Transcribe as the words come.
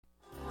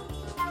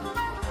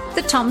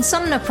The Tom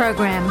Sumner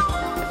Program.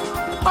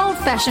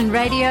 Old-fashioned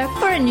radio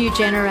for a new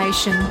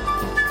generation.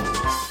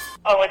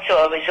 Oh, it's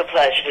always a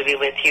pleasure to be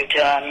with you,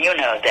 Tom. You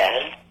know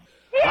that.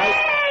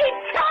 Yay,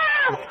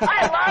 Tom!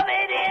 I love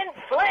it in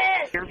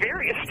Flint! You're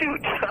very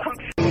astute,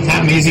 Tom.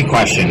 Tom, easy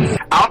question.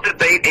 I'll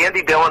debate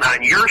Andy Dillon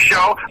on your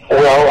show.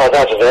 Well,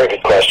 that's a very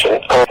good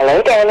question.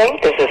 Hello, darling.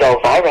 This is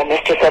Elvira,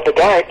 Mistress of the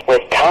Dark,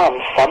 with Tom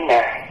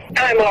Sumner.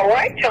 I'm all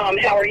right, Tom.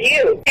 How are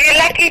you? You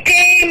lucky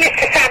day,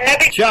 Mr.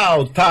 Sumner.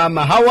 Ciao, Tom.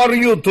 How are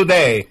you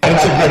today?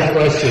 That's a good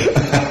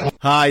question.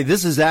 Hi,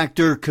 this is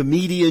actor,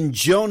 comedian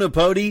Joe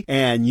Napodi,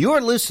 and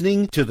you're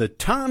listening to the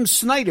Tom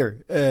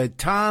Smothers.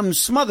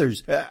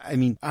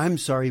 I'm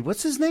sorry,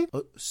 what's his name?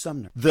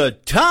 Sumner. The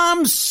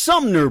Tom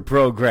Sumner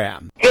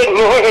Program. Good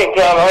morning,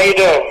 Tom. How you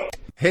doing?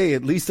 Hey,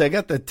 at least I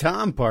got the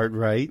Tom part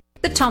right.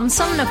 The Tom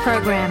Sumner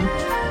Program.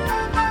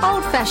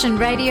 Old-fashioned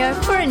radio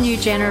for a new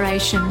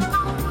generation.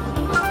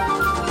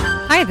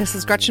 Hi, this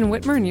is Gretchen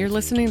Whitmer, and you're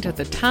listening to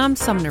the Tom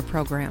Sumner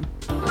Program.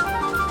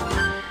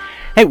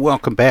 Hey,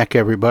 welcome back,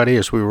 everybody,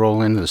 as we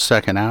roll into the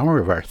second hour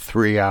of our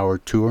 3-hour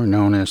tour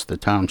known as the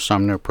Tom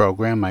Sumner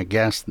Program. My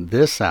guest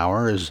this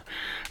hour is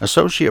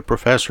Associate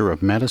Professor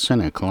of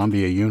Medicine at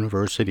Columbia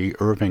University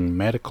Irving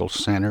Medical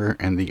Center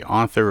and the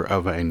author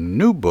of a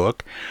new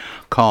book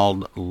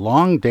called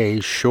Long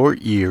Days,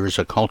 Short Years,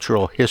 A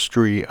Cultural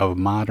History of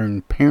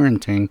Modern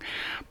Parenting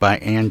by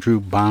Andrew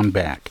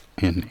Bomback.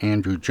 And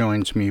Andrew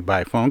joins me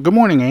by phone. Good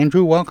morning,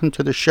 Andrew. Welcome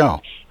to the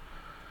show.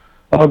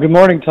 Oh, good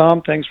morning,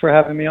 Tom. Thanks for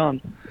having me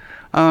on.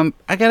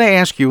 I got to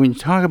ask you, when you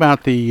talk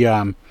about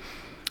the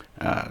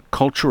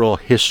cultural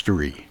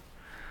history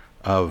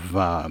of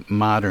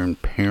modern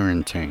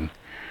parenting,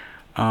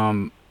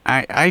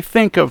 I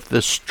think of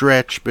the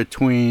stretch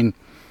between,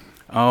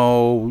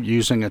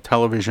 using a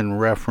television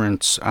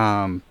reference,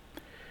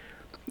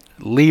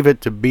 Leave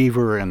It to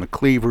Beaver and the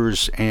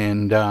Cleavers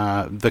and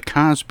The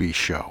Cosby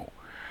Show.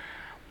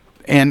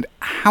 And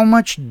how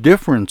much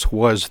difference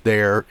was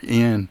there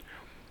in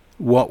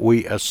what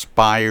we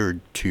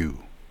aspired to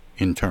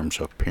in terms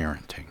of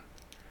parenting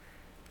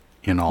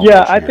in all those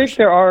years? I think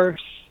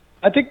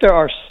there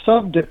are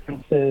some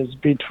differences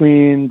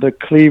between the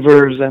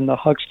Cleavers and the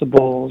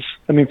Huxtables.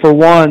 I mean, for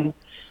one,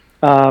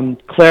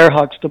 Claire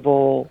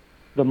Huxtable,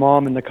 the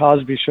mom in the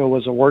Cosby Show,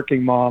 was a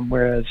working mom,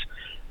 whereas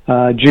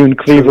June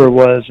Cleaver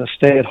was a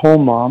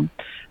stay-at-home mom.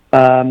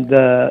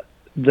 The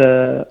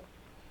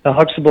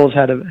Huxtables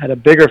had a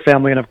bigger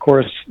family, and of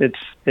course,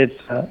 it's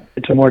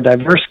a more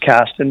diverse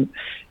cast in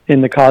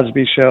the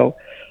Cosby Show.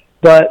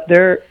 But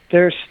there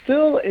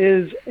still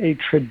is a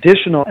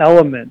traditional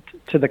element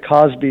to the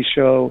Cosby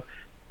Show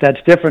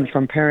that's different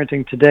from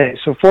parenting today.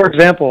 So, for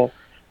example,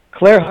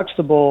 Claire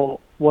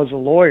Huxtable was a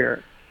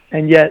lawyer,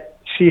 and yet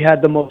she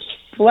had the most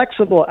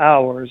flexible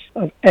hours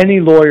of any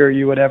lawyer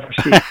you would ever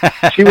see.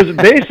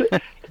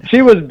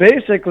 She was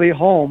basically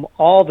home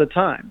all the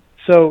time.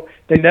 So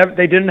they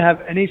didn't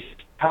have any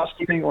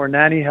housekeeping or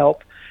nanny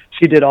help.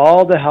 She did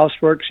all the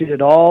housework. She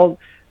did all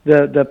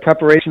the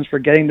preparations for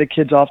getting the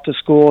kids off to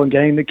school and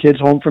getting the kids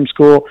home from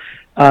school.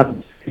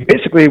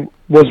 Basically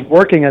was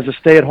working as a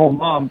stay-at-home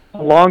mom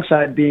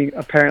alongside being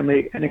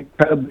apparently an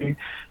incredibly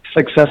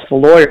successful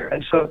lawyer.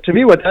 And so to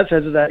me, what that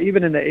says is that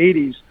even in the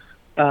 80s,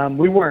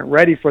 we weren't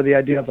ready for the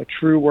idea of a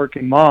true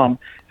working mom,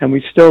 and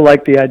we still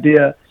like the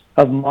idea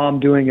of mom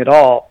doing it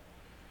all.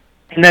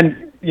 And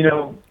then,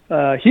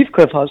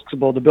 Heathcliff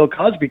Huxtable, the Bill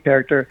Cosby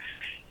character,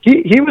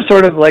 he was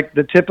sort of like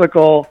the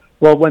typical,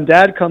 well, when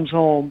dad comes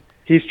home,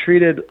 he's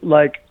treated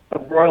like a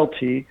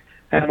royalty,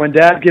 and when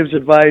dad gives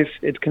advice,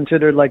 it's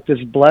considered like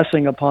this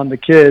blessing upon the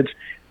kids.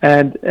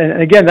 And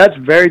again, that's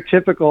very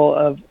typical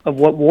of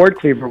what Ward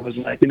Cleaver was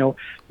like.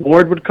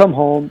 Ward would come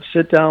home,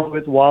 sit down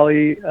with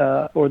Wally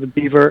or the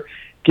Beaver,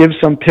 give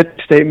some pitch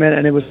statement,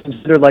 and it was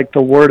considered like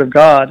the word of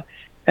God.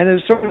 And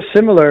it's sort of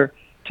similar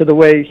to the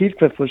way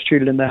Heathcliff was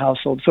treated in the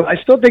household. So I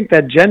still think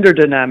that gender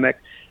dynamic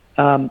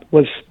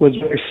was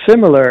very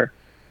similar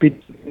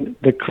between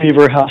the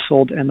Cleaver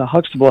household and the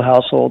Huxtable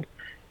household.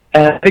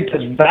 And I think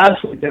that's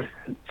vastly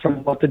different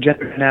from what the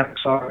gender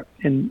dynamics are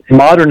in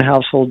modern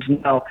households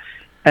now.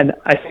 And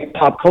I think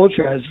pop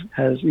culture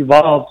has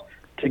evolved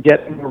to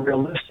get more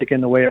realistic in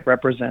the way it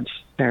represents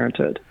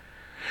parenthood.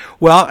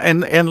 Well,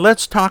 and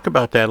let's talk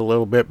about that a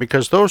little bit,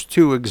 because those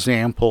two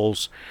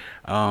examples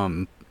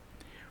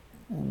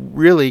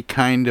really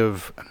kind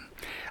of,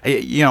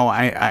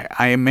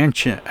 I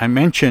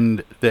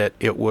mentioned that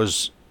it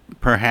was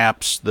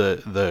perhaps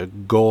the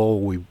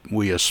goal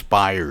we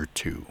aspire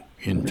to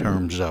in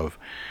terms of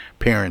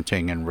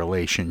parenting and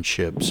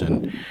relationships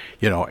and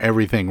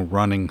everything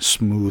running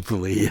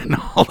smoothly and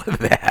all of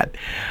that.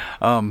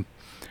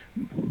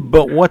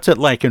 But what's it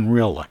like in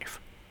real life?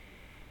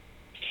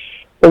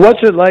 Well,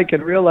 what's it like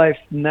in real life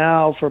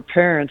now for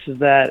parents is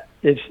that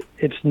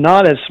it's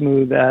not as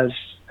smooth as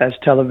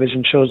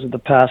television shows of the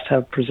past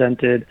have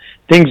presented.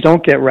 Things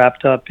don't get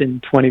wrapped up in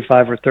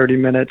 25 or 30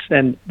 minutes,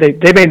 and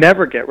they may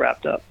never get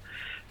wrapped up.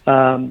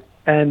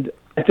 And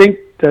I think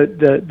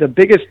the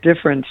biggest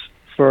difference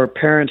for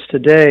parents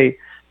today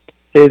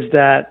is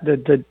that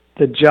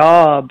the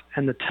job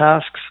and the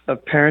tasks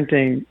of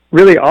parenting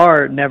really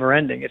are never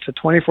ending. It's a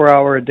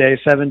 24-hour a day,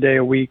 7-day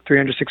a week,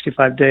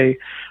 365-day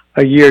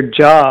a year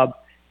job,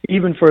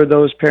 even for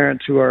those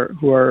parents who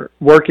are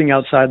working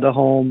outside the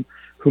home,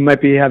 who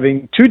might be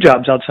having 2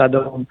 jobs outside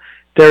the home.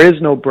 There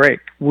is no break.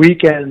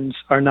 Weekends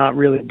are not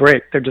really a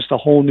break. They're just a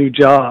whole new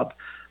job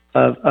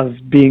of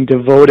being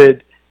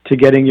devoted to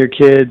getting your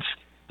kids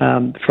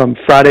from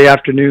Friday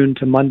afternoon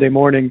to Monday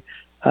morning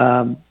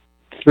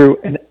through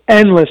an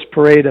endless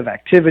parade of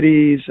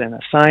activities and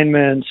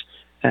assignments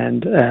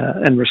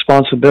and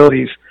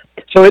responsibilities.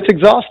 So it's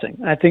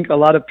exhausting. I think a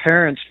lot of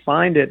parents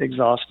find it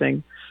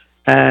exhausting.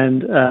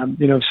 And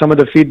some of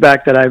the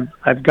feedback that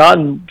I've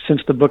gotten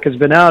since the book has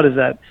been out is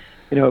that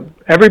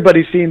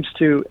everybody seems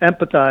to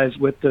empathize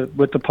with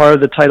the part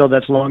of the title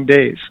that's long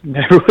days. And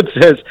everyone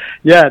says,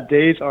 yeah,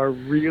 days are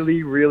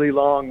really, really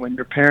long when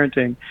you're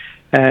parenting.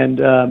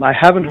 And I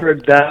haven't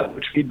heard that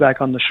much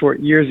feedback on the short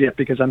years yet,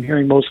 because I'm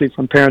hearing mostly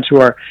from parents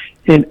who are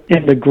in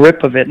the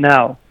grip of it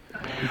now.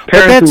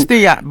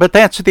 But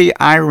that's the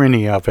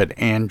irony of it,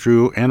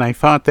 Andrew, and I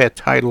thought that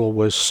title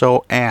was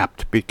so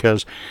apt,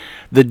 because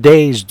the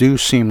days do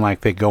seem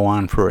like they go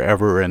on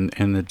forever, and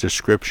in the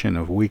description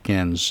of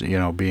weekends,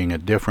 being a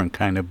different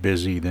kind of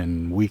busy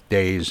than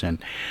weekdays.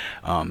 And,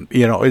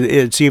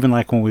 it's even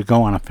like when we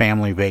go on a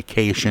family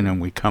vacation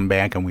and we come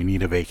back and we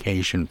need a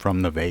vacation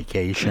from the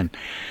vacation.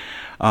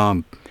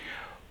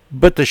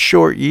 But the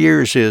short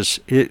years is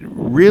it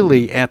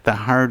really at the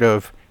heart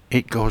of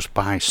it goes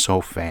by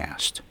so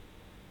fast.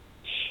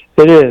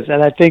 It is,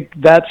 and I think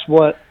that's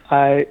what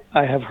I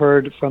have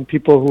heard from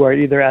people who are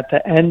either at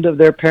the end of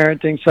their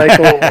parenting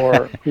cycle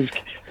or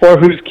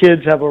whose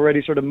kids have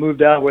already sort of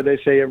moved out, where they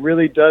say it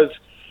really does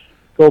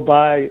go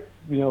by,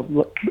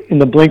 in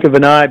the blink of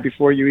an eye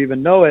before you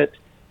even know it.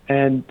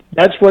 And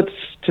that's what's,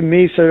 to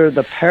me, sort of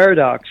the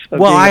paradox of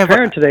being a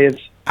parent today.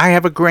 I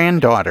have a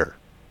granddaughter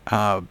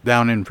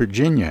down in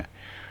Virginia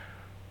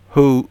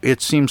who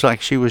it seems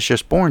like she was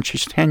just born.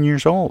 She's 10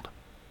 years old.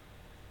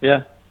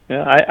 Yeah.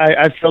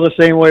 I feel the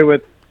same way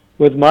with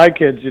my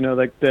kids.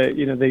 It's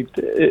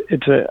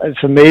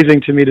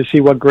amazing to me to see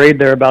what grade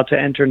they're about to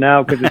enter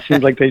now, because it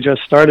seems like they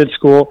just started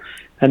school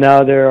and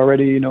now they're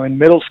already in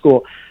middle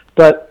school.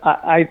 But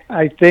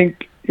I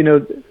think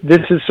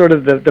this is sort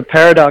of the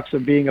paradox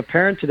of being a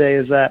parent today,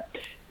 is that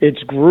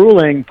it's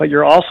grueling, but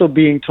you're also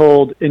being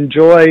told,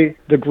 enjoy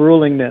the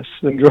gruelingness,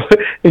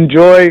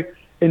 enjoy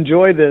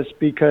this,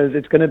 because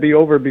it's going to be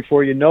over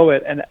before you know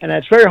it. And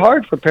it's very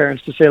hard for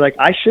parents to say, like,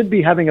 I should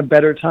be having a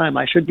better time.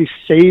 I should be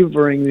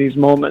savoring these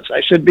moments.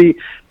 I should be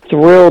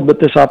thrilled with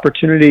this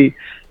opportunity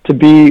to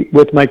be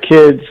with my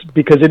kids,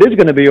 because it is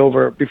going to be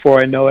over before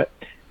I know it.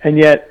 And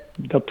yet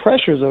the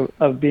pressures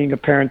of being a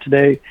parent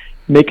today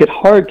make it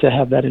hard to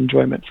have that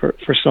enjoyment for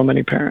so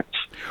many parents.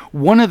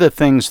 One of the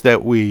things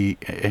that we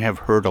have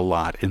heard a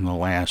lot in the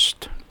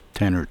last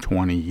 10 or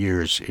 20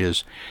 years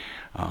is,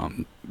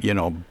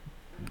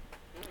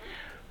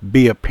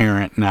 be a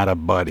parent, not a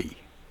buddy.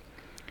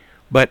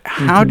 But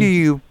how do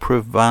you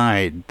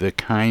provide the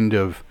kind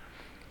of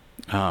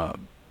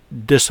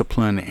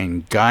discipline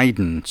and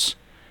guidance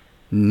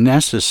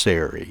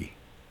necessary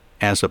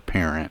as a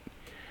parent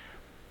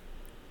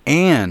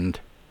and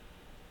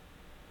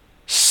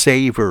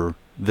savor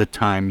the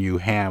time you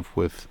have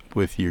with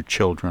your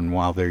children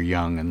while they're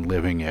young and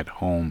living at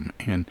home,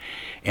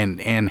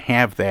 and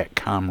have that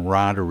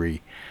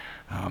camaraderie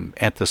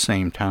at the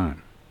same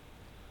time?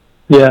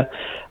 Yeah,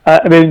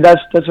 I mean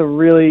that's a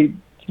really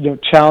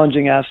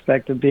challenging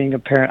aspect of being a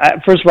parent.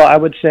 First of all, I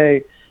would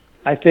say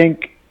I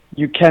think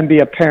you can be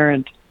a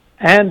parent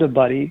and a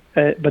buddy,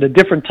 but a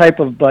different type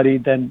of buddy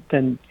than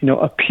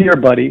a peer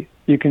buddy.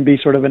 You can be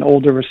sort of an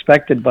older,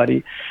 respected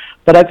buddy.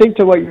 But I think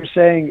to what you're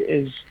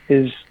saying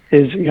is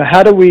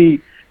how do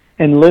we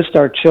enlist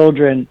our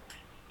children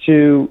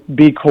to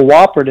be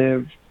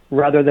cooperative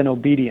rather than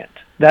obedient?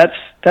 That's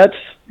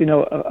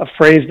a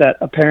phrase that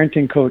a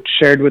parenting coach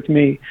shared with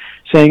me,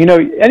 saying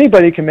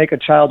anybody can make a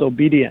child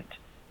obedient,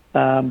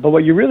 but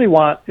what you really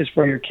want is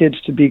for your kids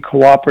to be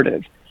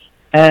cooperative.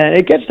 And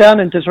it gets down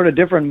into sort of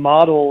different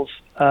models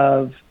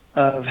of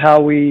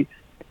how we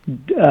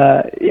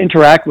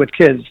interact with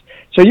kids.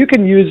 So you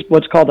can use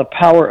what's called a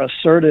power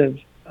assertive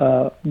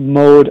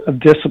mode of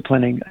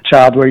disciplining a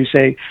child, where you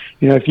say,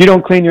 if you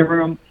don't clean your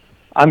room,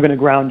 I'm going to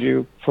ground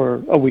you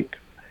for a week.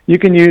 You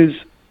can use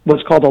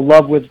what's called a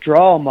love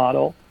withdrawal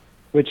model,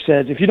 which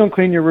says, if you don't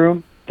clean your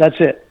room, that's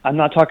it. I'm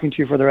not talking to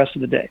you for the rest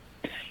of the day.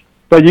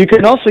 But you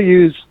can also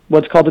use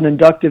what's called an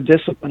inductive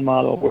discipline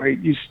model, where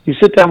you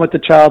sit down with the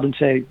child and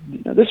say,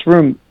 this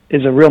room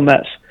is a real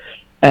mess.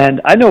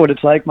 And I know what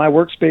it's like. My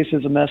workspace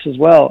is a mess as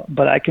well.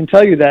 But I can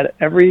tell you that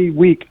every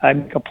week I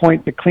make a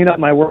point to clean up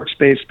my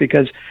workspace,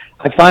 because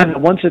I find that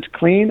once it's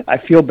clean, I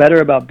feel better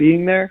about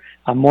being there.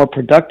 I'm more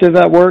productive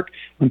at work.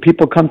 When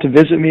people come to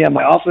visit me at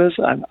my office,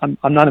 I'm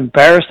not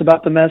embarrassed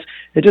about the mess.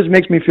 It just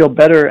makes me feel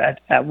better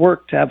at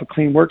work to have a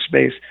clean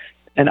workspace.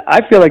 And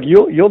I feel like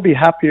you'll be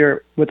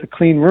happier with a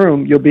clean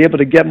room. You'll be able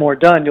to get more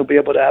done. You'll be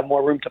able to have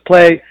more room to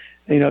play,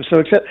 So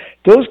except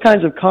those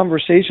kinds of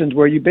conversations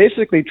where you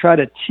basically try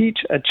to teach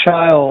a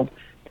child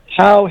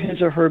how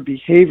his or her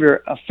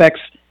behavior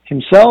affects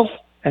himself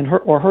and her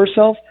or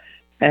herself,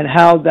 and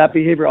how that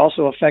behavior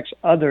also affects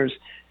others.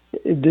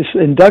 This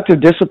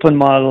inductive discipline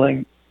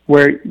modeling,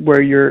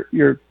 where you're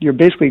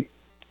basically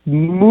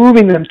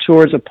moving them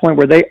towards a point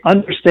where they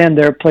understand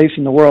their place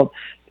in the world,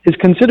 is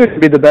considered to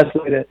be the best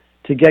way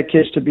to get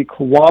kids to be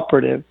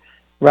cooperative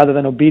rather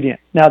than obedient.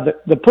 Now,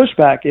 the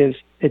pushback is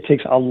it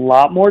takes a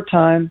lot more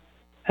time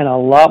and a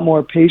lot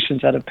more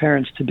patience out of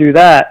parents to do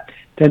that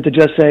than to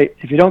just say,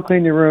 if you don't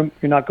clean your room,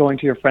 you're not going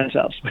to your friend's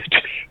house,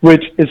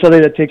 which is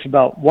something that takes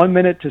about 1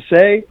 minute to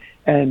say,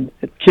 and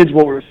kids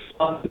will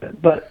respond to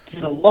it. But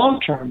in the long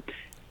term,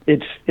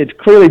 it's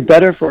clearly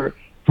better for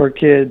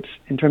kids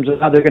in terms of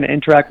how they're going to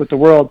interact with the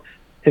world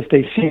if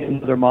they see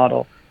another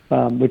model,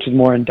 which is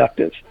more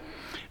inductive.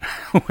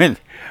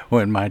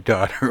 When my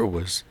daughter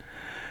was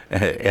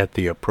at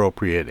the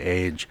appropriate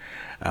age,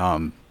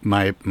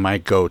 my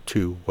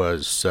go-to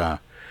was,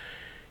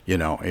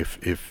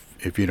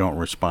 if you don't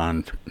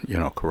respond,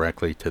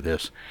 correctly to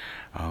this,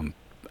 I'm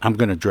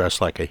going to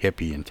dress like a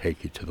hippie and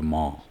take you to the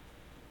mall.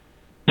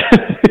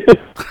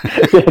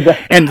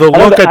 And the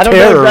look of terror. I don't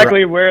know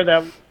exactly where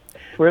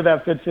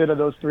that fits into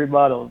those three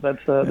models.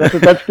 That's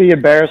the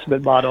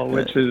embarrassment model,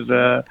 which is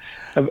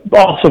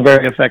also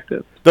very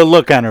effective. The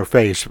look on her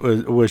face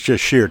was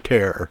just sheer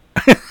terror.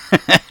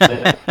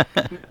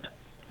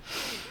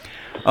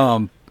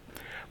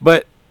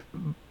 But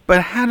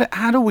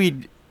how do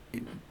we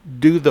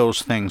do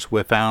those things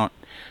without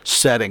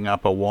setting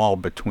up a wall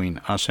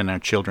between us and our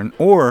children?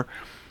 Or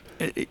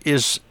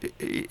is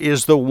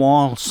the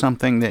wall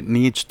something that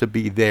needs to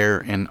be there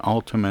and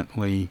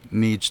ultimately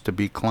needs to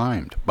be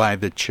climbed by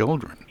the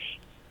children?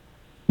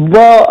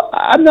 Well,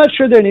 I'm not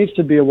sure there needs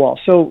to be a wall.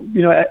 So,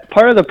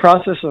 part of the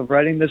process of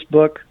writing this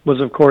book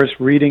was, of course,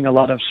 reading a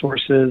lot of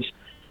sources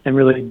and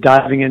really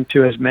diving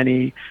into as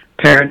many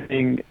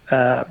parenting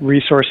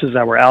resources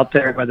that were out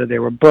there, whether they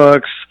were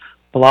books,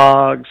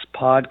 blogs,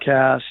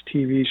 podcasts,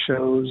 TV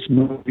shows,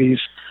 movies.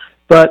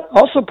 But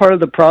also part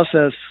of the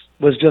process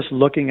was just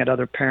looking at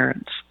other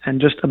parents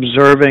and just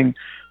observing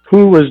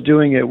who was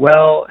doing it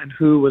well and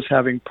who was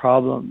having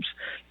problems.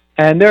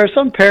 And there are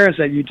some parents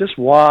that you just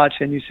watch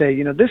and you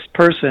say, this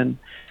person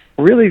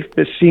really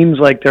seems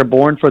like they're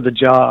born for the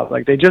job.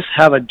 Like they just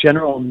have a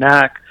general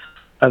knack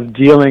of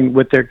dealing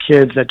with their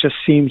kids that just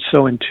seems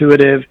so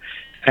intuitive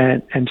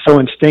and so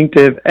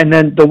instinctive. And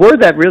then the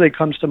word that really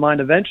comes to mind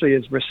eventually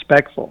is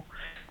respectful.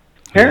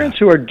 Parents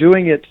who are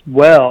doing it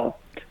well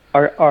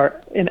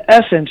are in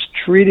essence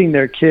treating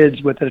their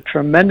kids with a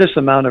tremendous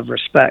amount of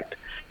respect,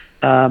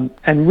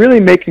 and really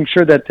making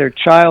sure that their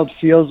child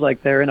feels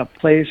like they're in a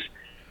place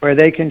where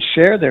they can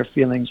share their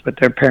feelings with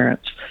their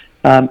parents,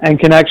 and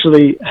can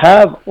actually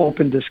have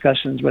open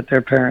discussions with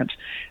their parents.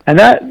 And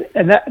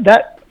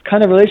that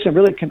kind of relationship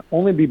really can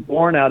only be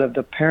born out of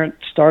the parent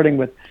starting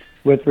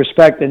with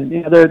respect.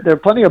 And there are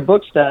plenty of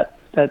books that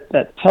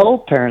tell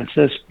parents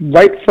this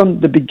right from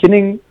the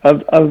beginning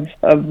of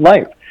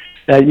life.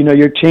 That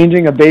you're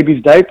changing a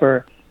baby's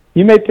diaper,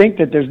 you may think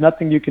that there's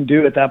nothing you can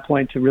do at that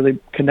point to really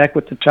connect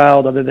with the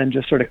child other than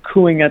just sort of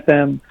cooing at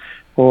them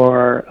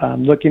or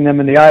looking them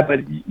in the eye.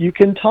 But you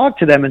can talk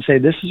to them and say,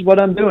 this is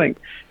what I'm doing.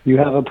 You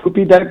have a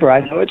poopy diaper.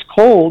 I know it's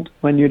cold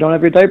when you don't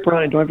have your diaper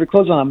on and don't have your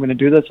clothes on. I'm going to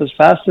do this as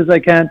fast as I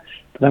can,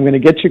 but I'm going to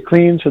get you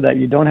clean so that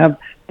you don't have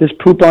this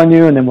poop on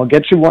you, and then we'll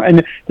get you warm.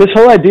 And this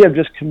whole idea of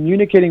just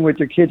communicating with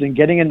your kids and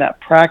getting in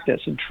that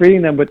practice and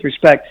treating them with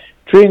respect,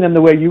 treating them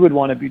the way you would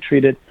want to be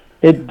treated,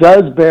 it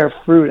does bear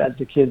fruit as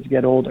the kids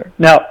get older.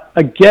 Now,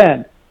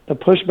 again, the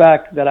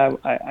pushback that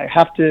I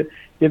have to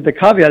give the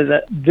caveat is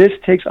that this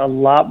takes a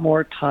lot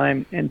more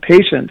time and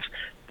patience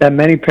that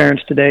many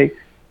parents today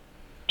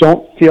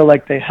don't feel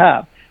like they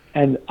have.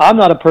 And I'm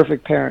not a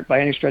perfect parent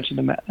by any stretch of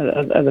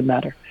the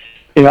matter.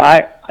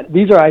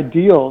 These are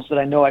ideals that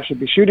I know I should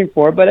be shooting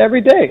for, but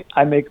every day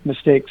I make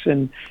mistakes,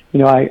 and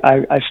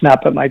I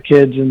snap at my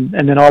kids, and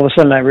then all of a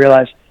sudden I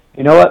realize,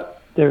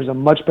 there's a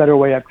much better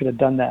way I could have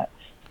done that.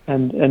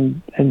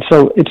 And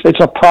so it's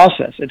a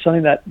process. It's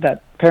something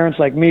that parents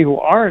like me who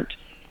aren't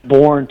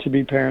born to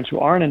be parents, who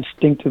aren't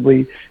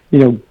instinctively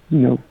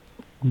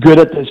good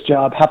at this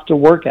job, have to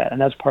work at. And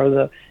that's part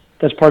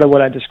of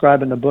what I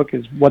describe in the book,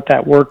 is what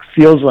that work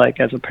feels like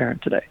as a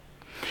parent today.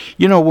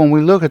 When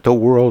we look at the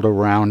world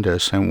around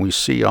us and we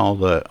see all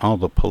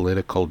the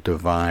political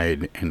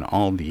divide and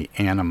all the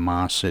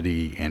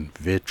animosity and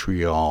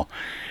vitriol,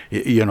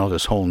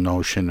 this whole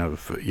notion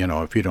of,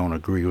 if you don't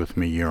agree with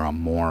me, you're a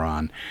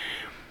moron.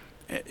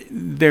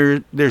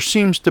 There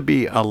seems to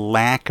be a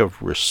lack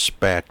of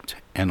respect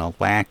and a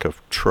lack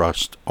of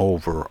trust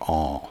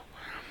overall.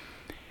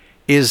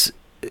 Is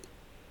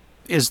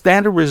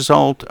that a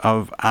result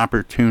of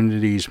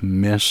opportunities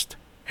missed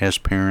as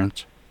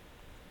parents?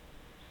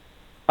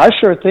 I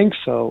sure think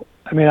so.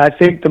 I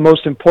think the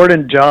most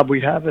important job we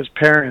have as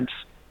parents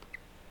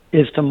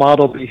is to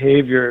model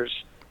behaviors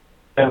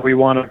that we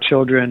want our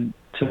children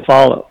to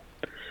follow.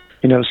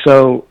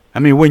 So I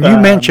mean, when you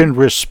mentioned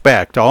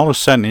respect, all of a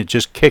sudden it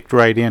just kicked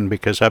right in,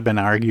 because I've been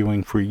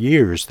arguing for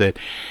years that,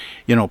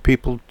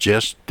 people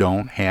just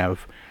don't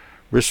have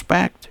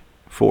respect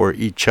for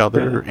each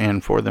other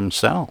and for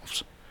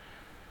themselves.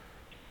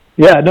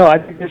 Yeah, no, I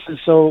think this is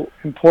so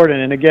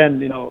important. And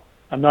again,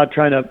 I'm not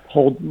trying to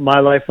hold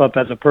my life up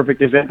as a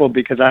perfect example,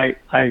 because I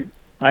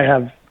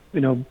have,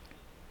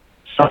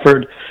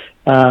 suffered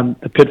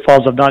the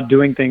pitfalls of not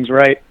doing things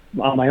right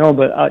on my own.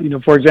 But,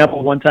 for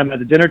example, one time at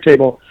the dinner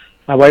table,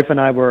 my wife and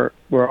I were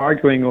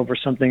arguing over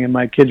something, and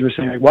my kids were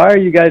saying, like, why are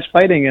you guys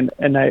fighting? And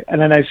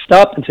then I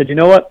stopped and said, you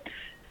know what?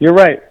 You're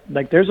right.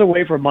 Like, there's a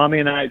way for Mommy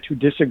and I to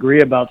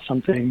disagree about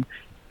something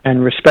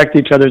and respect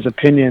each other's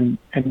opinion,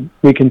 and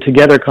we can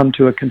together come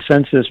to a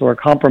consensus or a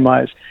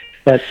compromise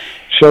that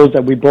shows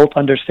that we both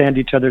understand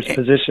each other's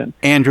position.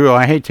 Andrew,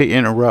 I hate to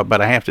interrupt, but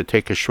I have to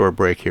take a short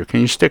break here.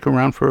 Can you stick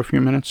around for a few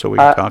minutes so we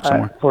can talk some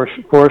more? For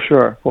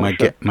sure.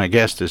 My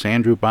guest is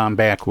Andrew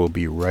Bomback. We'll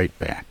be right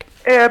back.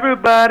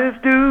 Everybody's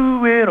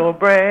doing a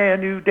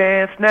brand new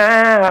dance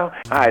now.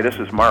 Hi, this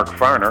is Mark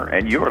Farner,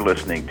 and you're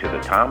listening to the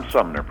Tom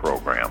Sumner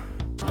Program.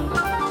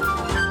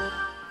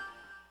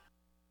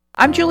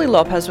 I'm Julie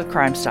Lopez with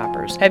Crime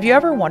Stoppers. Have you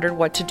ever wondered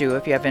what to do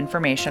if you have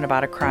information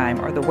about a crime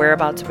or the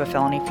whereabouts of a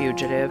felony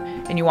fugitive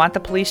and you want the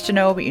police to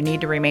know but you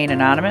need to remain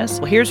anonymous?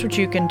 Well, here's what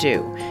you can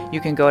do. You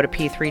can go to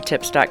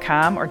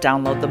p3tips.com or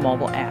download the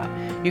mobile app.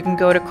 You can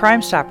go to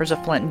Crime Stoppers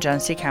of Flint and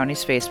Genesee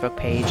County's Facebook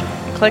page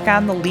and click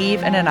on the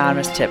Leave an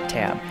Anonymous Tip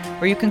tab,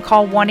 or you can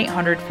call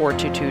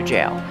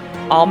 1-800-422-JAIL.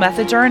 All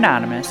methods are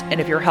anonymous,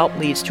 and if your help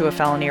leads to a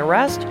felony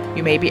arrest,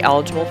 you may be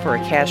eligible for a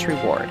cash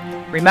reward.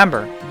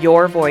 Remember,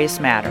 your voice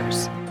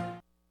matters.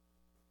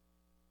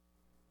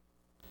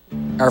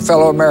 Our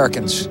fellow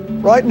Americans.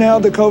 Right now,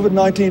 the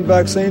COVID-19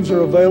 vaccines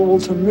are available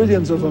to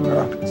millions of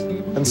Americans.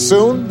 And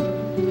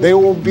soon, they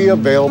will be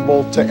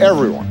available to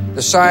everyone.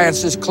 The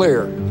science is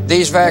clear.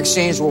 These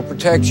vaccines will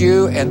protect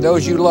you and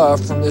those you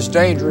love from this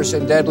dangerous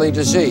and deadly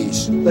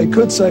disease. They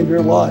could save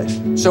your life.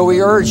 So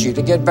we urge you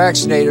to get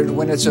vaccinated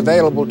when it's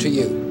available to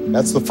you.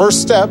 That's the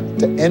first step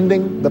to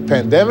ending the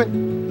pandemic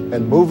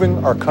and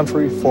moving our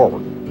country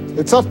forward.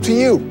 It's up to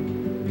you.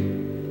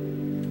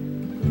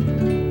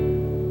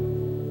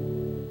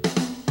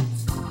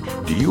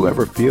 Do you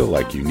ever feel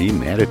like you need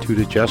an attitude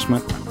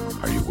adjustment?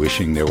 Are you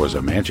wishing there was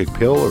a magic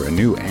pill or a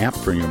new app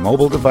for your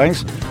mobile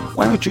device?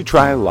 Why don't you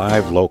try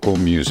live local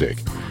music?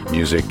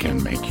 Music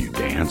can make you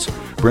dance,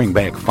 bring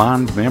back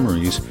fond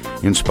memories,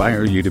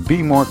 inspire you to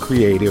be more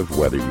creative,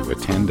 whether you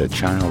attend a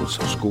child's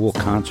school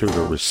concert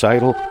or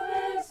recital,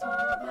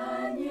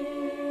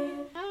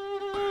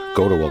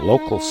 go to a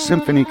local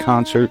symphony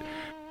concert,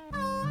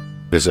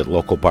 visit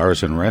local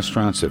bars and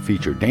restaurants that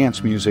feature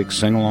dance music,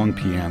 sing-along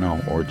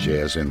piano, or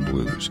jazz and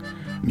blues.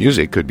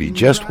 Music could be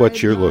just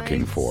what you're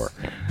looking for.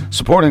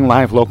 Supporting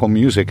live local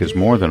music is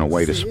more than a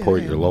way to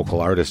support your local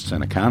artists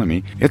and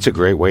economy. It's a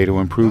great way to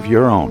improve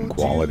your own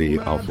quality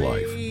of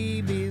life.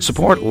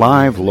 Support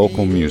live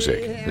local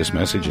music. This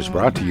message is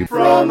brought to you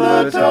from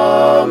the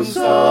Tom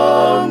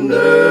Sumner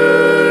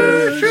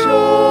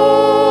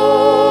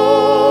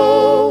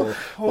Show.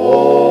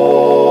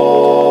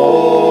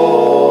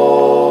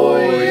 Oh,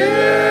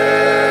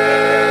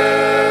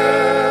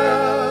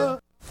 yeah.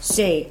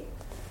 Say,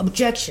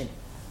 objection.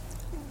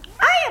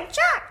 I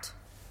object.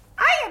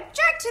 I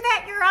object to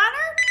that, Your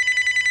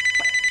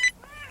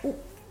Honor.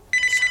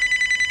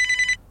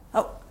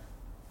 Oh,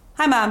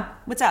 hi, Mom.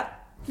 What's up?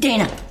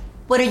 Dana,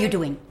 what are you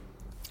doing?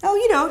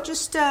 Oh,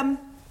 just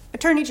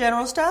Attorney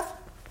General stuff.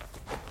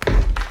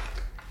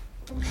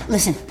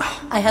 Listen,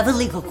 I have a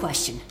legal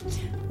question.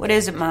 What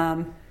is it,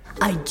 Mom?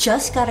 I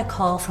just got a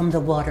call from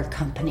the water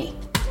company.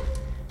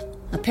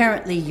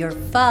 Apparently, your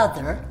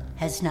father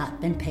has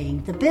not been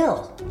paying the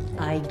bill.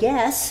 I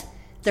guess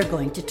they're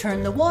going to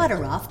turn the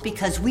water off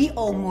because we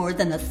owe more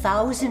than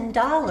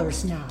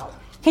 $1,000 now.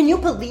 Can you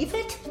believe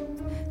it?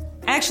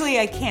 Actually,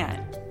 I can't.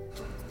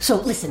 So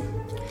listen,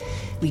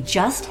 we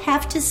just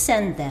have to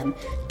send them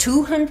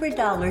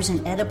 $200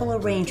 in Edible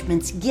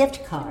Arrangements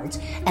gift cards,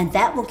 and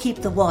that will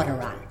keep the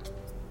water on.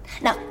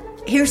 Now,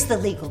 here's the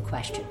legal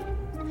question.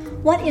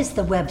 What is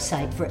the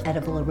website for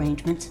Edible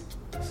Arrangements?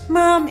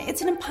 Mom,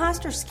 it's an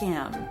imposter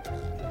scam.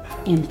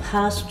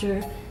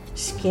 Imposter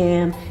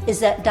scam?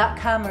 Is that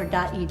 .com or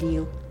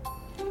 .edu?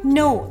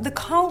 No, the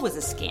call was a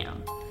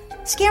scam.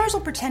 Scammers will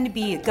pretend to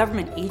be a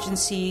government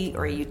agency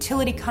or a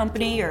utility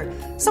company or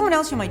someone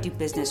else you might do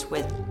business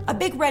with. A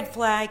big red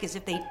flag is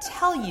if they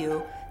tell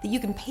you that you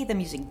can pay them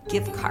using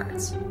gift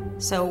cards.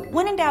 So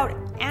when in doubt,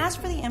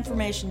 ask for the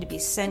information to be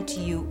sent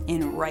to you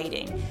in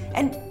writing.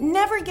 And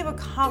never give a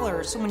caller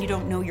or someone you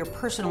don't know your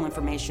personal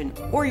information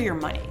or your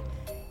money.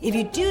 If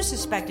you do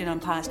suspect an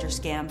imposter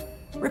scam,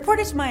 report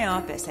it to my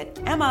office at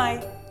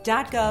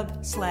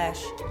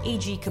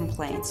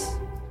mi.gov/agcomplaints.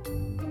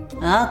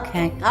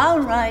 Okay, all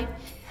right.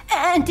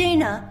 And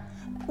Dana,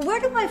 where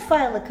do I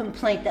file a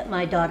complaint that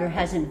my daughter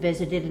hasn't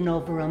visited in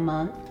over a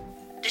month?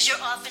 Does your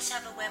office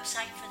have a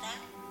website for that?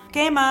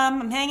 Okay,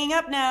 Mom, I'm hanging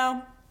up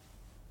now.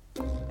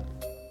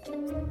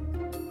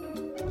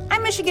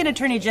 I'm Michigan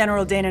Attorney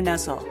General Dana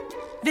Nessel.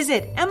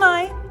 Visit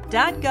mi.gov/AG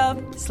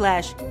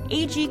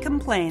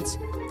complaints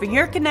for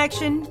your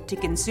connection to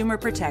consumer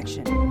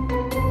protection.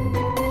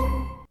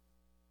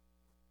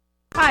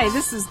 Hi,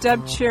 this is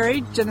Deb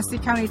Cherry, Genesee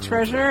County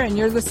Treasurer, and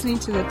you're listening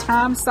to the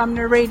Tom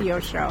Sumner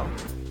Radio Show.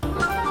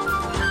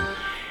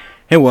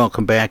 Hey,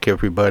 welcome back,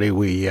 everybody.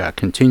 We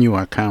continue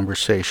our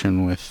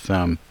conversation with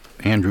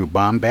Andrew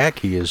Bomback.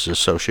 He is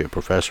Associate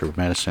Professor of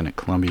Medicine at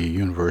Columbia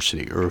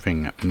University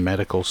Irving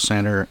Medical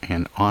Center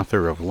and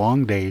author of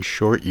Long Days,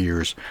 Short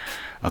Years,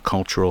 A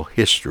Cultural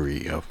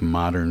History of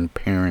Modern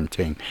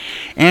Parenting.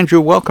 Andrew,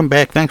 welcome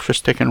back. Thanks for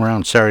sticking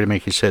around. Sorry to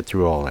make you sit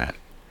through all that.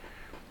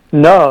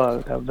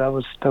 No,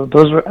 those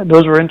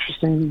were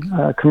interesting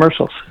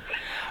commercials.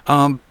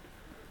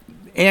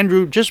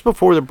 Andrew, just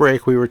before the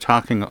break, we were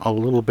talking a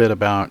little bit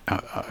about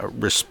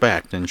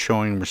respect and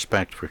showing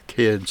respect for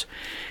kids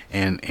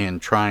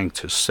and trying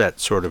to set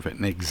sort of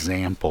an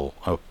example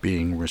of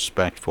being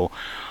respectful.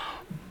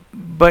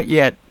 But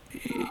yet,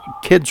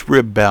 kids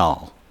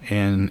rebel,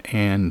 and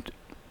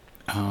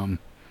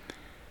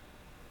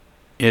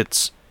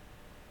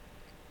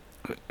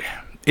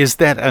is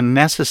that a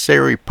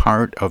necessary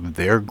part of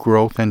their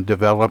growth and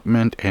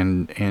development,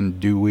 and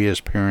do we as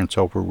parents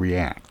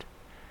overreact?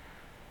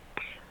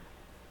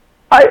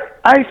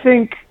 I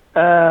think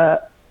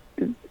the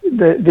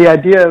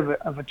idea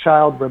of a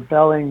child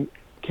rebelling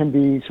can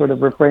be sort of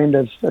reframed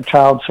as a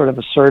child sort of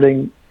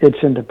asserting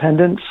its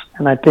independence,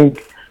 and I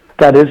think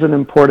that is an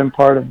important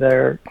part of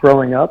their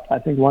growing up. I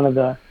think one of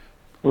the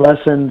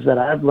lessons that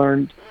I've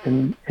learned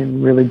in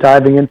really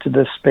diving into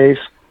this space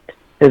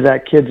is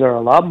that kids are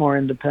a lot more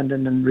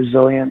independent and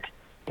resilient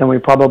than we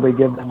probably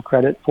give them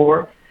credit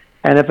for.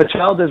 And if a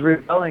child is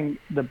rebelling,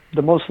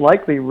 the most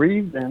likely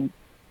reason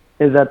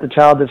is that the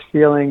child is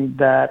feeling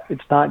that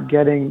it's not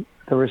getting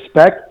the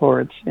respect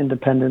for its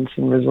independence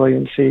and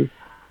resiliency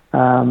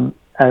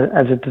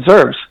as it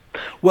deserves.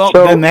 Well,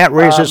 so, then that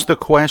raises the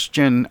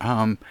question,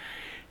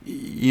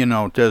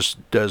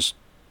 does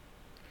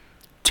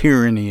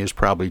tyranny is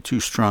probably too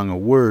strong a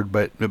word,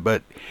 but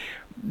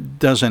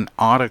does an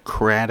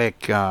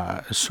autocratic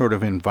sort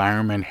of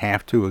environment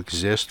have to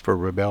exist for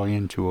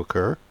rebellion to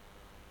occur?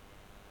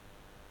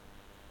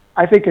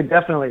 I think it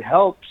definitely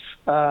helps,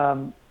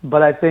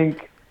 but I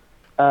think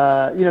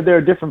there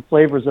are different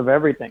flavors of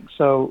everything.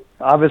 So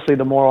obviously,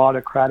 the more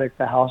autocratic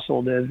the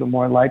household is, the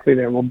more likely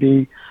there will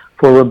be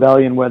for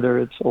rebellion, whether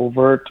it's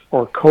overt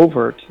or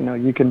covert.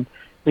 You can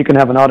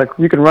have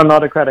you can run an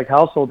autocratic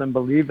household and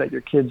believe that your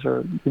kids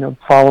are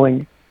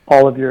following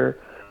all of your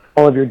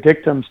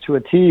dictums to a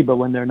T, but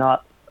when they're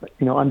not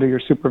under your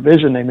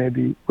supervision, they may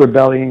be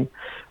rebelling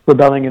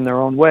in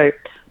their own way.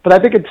 But I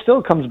think it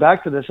still comes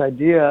back to this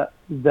idea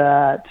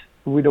that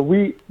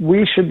we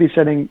should be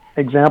setting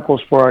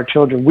examples for our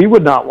children. We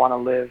would not want to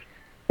live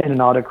in an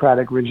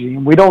autocratic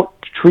regime. We don't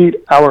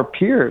treat our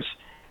peers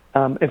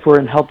if we're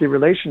in healthy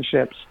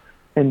relationships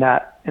in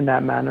that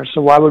manner.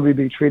 So why would we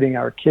be treating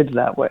our kids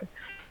that way?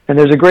 And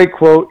there's a great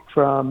quote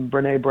from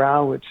Brene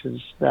Brown, which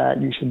is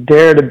that you should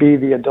dare to be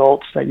the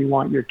adults that you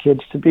want your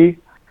kids to be.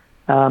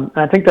 And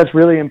I think that's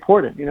really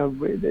important.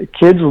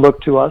 Kids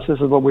look to us. This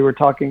is what we were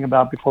talking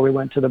about before we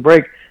went to the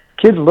break.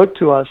 Kids look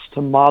to us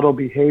to model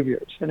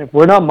behaviors. And if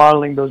we're not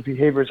modeling those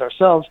behaviors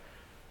ourselves,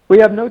 we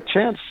have no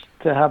chance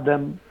to have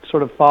them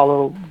sort of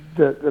follow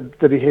the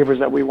behaviors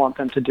that we want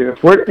them to do.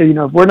 If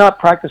we're not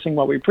practicing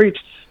what we preach,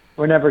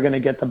 we're never going to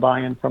get the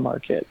buy-in from our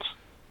kids.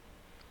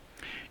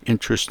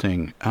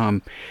 Interesting.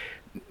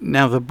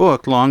 Now, the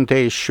book, Long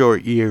Days,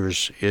 Short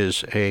Years,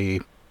 is a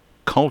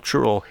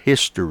cultural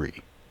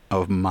history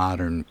of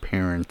modern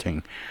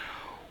parenting.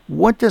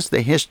 What does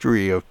the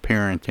history of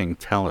parenting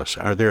tell us?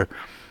 Are there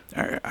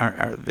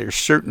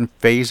certain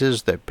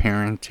phases that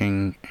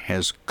parenting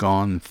has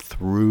gone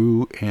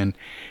through, and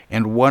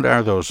what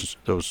are those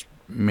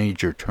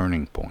major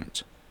turning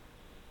points?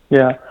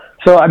 Yeah.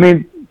 So,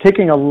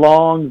 taking a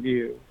long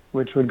view,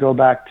 which would go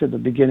back to the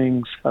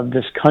beginnings of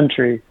this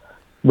country,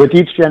 with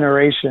each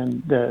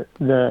generation,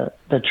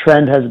 the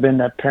trend has been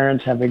that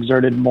parents have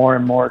exerted more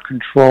and more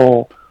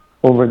control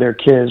over their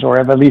kids, or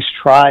have at least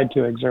tried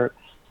to exert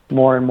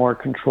more and more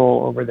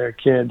control over their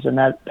kids, and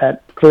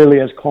that clearly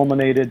has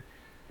culminated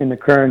in the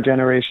current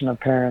generation of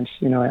parents,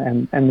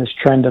 and this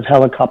trend of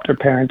helicopter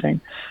parenting.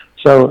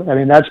 So,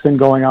 that's been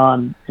going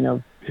on,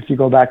 if you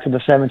go back to the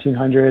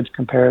 1700s,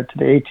 compare it to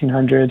the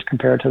 1800s,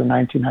 compare it to the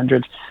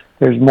 1900s,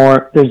 there's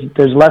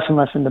less and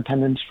less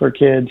independence for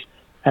kids,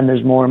 and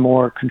there's more and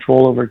more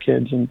control over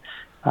kids. And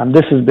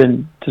this has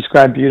been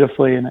described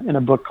beautifully in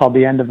a book called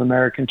The End of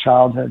American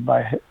Childhood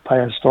by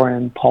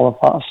historian Paula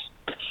Voss.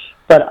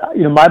 But,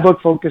 my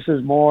book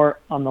focuses more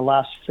on the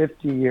last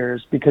 50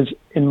 years because,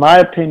 in my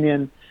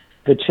opinion,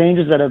 the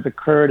changes that have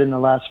occurred in the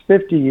last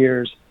 50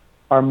 years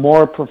are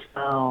more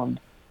profound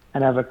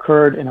and have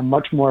occurred in a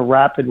much more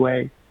rapid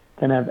way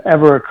than have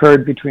ever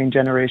occurred between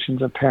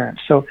generations of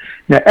parents. So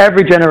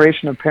every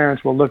generation of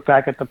parents will look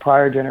back at the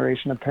prior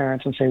generation of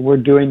parents and say, we're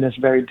doing this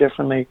very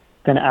differently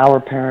than our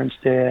parents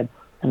did,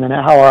 and then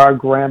how our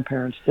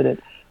grandparents did it.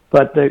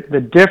 But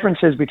the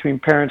differences between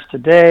parents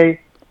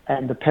today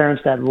and the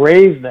parents that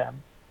raised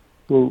them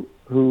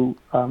who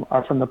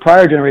are from the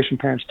prior generation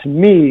parents, to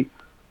me,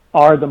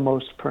 are the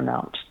most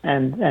pronounced,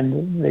 and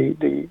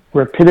the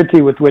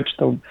rapidity with which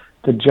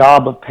the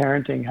job of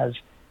parenting has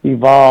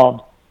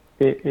evolved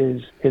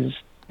is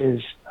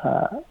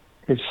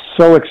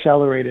so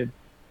accelerated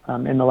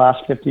in the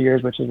last 50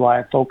 years, which is why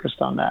I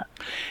focused on that.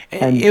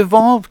 And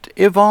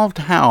evolved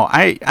how?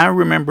 I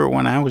remember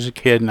when I was a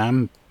kid, and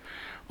I'm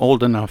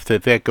old enough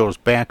that goes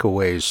back a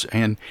ways,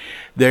 and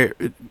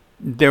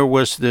there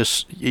was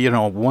this,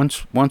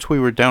 once we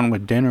were done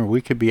with dinner,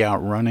 we could be out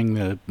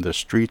running the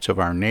streets of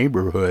our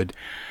neighborhood,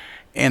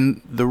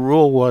 and the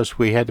rule was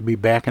we had to be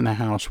back in the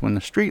house when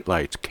the street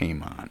lights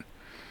came on.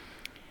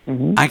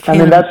 Mm-hmm. I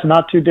mean, that's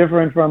not too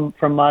different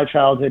from my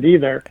childhood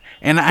either.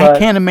 And I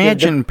can't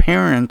imagine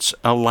parents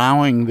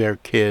allowing their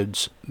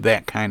kids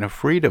that kind of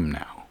freedom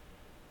now.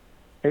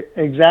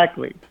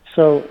 Exactly.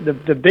 So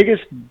the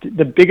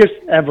biggest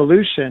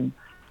evolution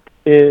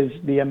is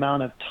the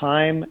amount of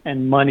time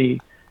and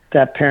money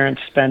that parents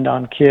spend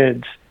on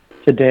kids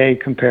today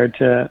compared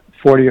to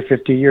 40 or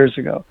 50 years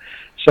ago.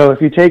 So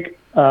if you take,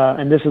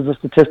 and this is a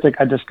statistic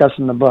I discuss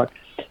in the book,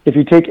 if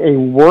you take a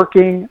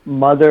working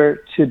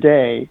mother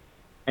today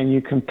and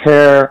you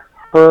compare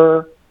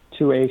her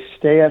to a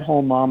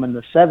stay-at-home mom in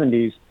the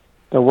 70s,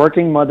 the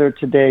working mother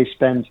today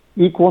spends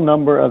equal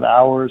number of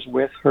hours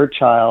with her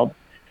child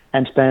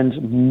and spends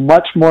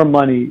much more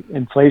money,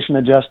 inflation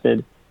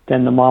adjusted,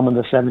 than the mom of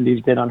the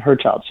 70s did on her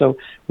child. So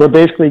we're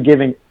basically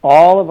giving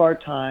all of our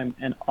time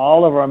and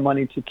all of our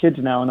money to kids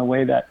now in a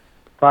way that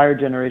prior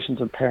generations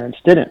of parents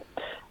didn't.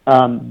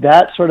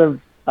 That sort of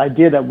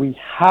idea that we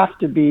have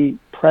to be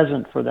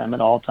present for them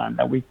at all times,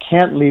 that we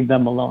can't leave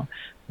them alone,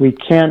 we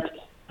can't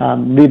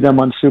leave them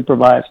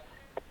unsupervised,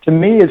 to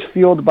me is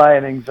fueled by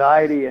an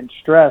anxiety and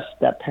stress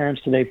that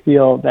parents today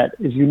feel that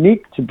is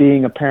unique to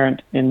being a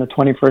parent in the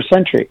 21st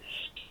century.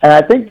 And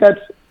I think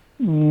that's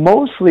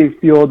mostly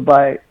fueled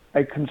by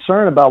a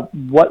concern about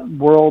what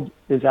world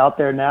is out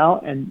there now,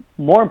 and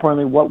more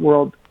importantly, what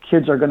world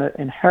kids are going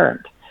to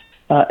inherit.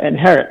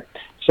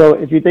 So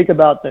if you think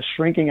about the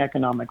shrinking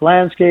economic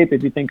landscape,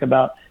 if you think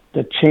about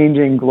the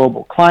changing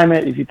global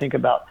climate, if you think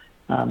about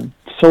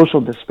social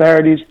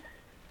disparities,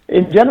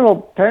 in general,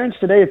 parents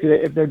today,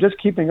 if they're just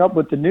keeping up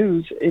with the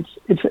news,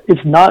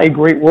 it's not a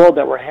great world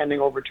that we're handing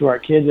over to our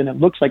kids, and it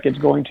looks like it's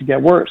going to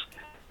get worse.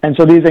 And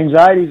so these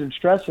anxieties and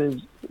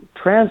stresses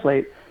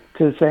translate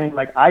to saying,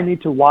 like, I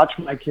need to watch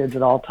my kids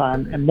at all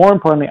times, and more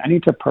importantly, I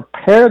need to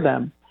prepare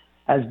them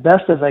as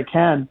best as I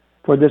can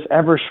for this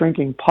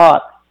ever-shrinking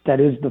pot that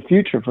is the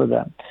future for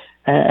them.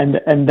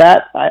 And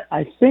that,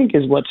 I think,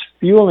 is what's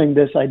fueling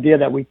this idea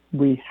that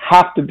we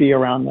have to be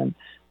around them.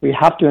 We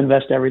have to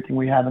invest everything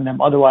we have in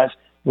them. Otherwise,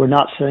 we're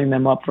not setting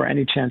them up for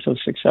any chance of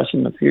success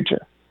in the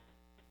future.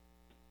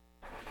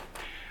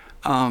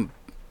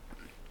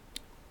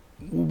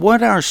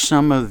 What are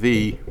some of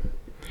the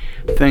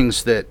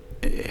things that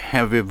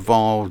have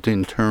evolved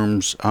in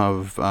terms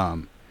of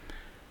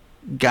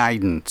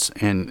guidance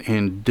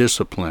and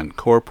discipline?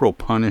 Corporal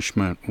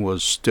punishment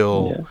was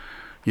still,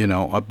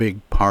 a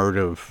big part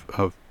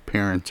of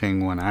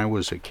parenting when I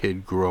was a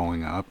kid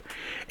growing up.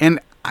 And,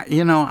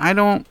 I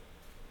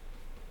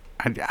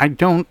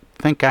don't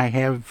think I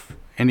have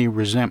any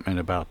resentment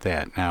about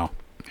that now.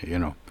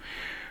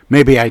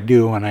 Maybe I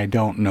do and I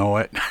don't know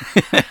it,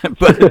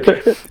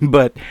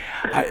 but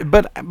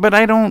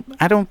I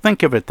don't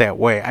think of it that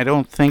way. I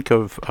don't think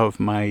of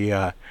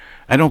I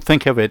don't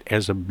think of it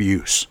as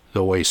abuse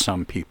the way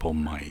some people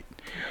might.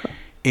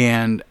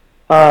 And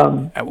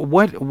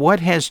what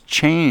has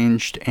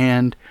changed,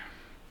 and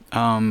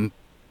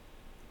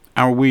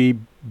are we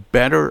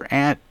better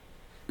at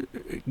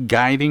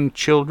guiding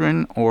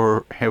children,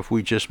 or have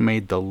we just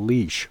made the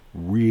leash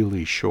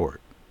really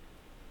short?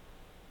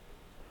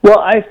 Well,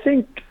 I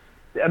think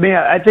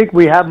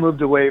we have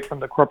moved away from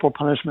the corporal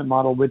punishment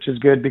model, which is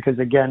good because,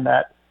 again,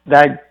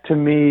 that to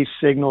me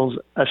signals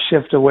a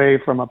shift away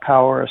from a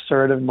power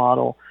assertive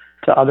model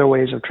to other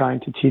ways of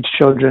trying to teach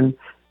children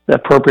the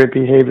appropriate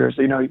behaviors.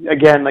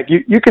 Again, like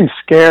you can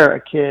scare a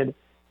kid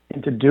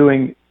into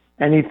doing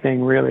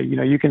anything, really.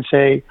 You can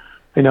say,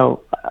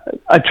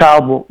 a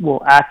child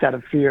will act out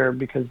of fear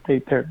because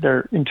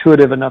they're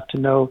intuitive enough to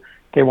know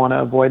they want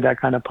to avoid that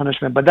kind of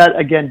punishment. But that,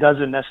 again,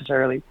 doesn't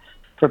necessarily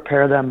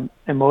prepare them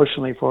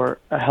emotionally for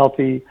a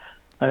healthy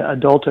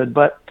adulthood.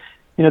 But,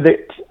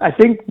 I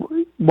think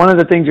one of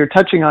the things you're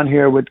touching on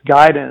here with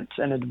guidance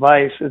and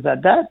advice is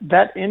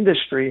that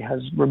industry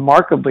has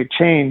remarkably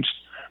changed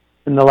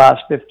in the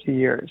last 50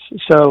 years.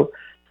 So,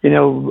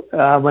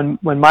 when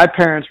my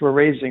parents were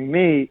raising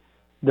me,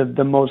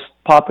 the most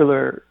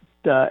popular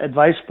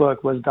advice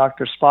book was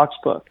Dr. Spock's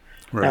book.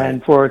 Right.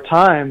 And for a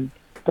time,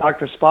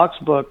 Dr. Spock's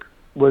book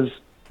was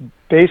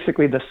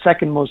basically the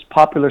second most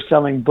popular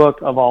selling book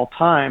of all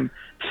time,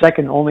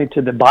 second only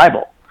to the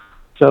Bible.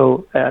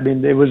 So,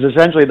 it was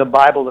essentially the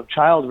Bible of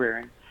child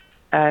rearing.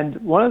 And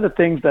one of the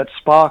things that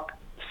Spock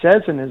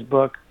says in his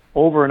book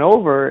over and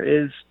over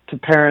is to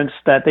parents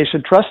that they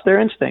should trust their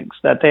instincts,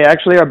 that they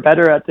actually are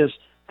better at this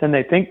than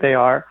they think they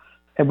are,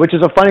 which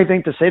is a funny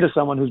thing to say to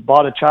someone who's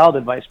bought a child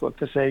advice book,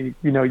 to say,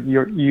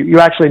 you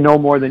actually know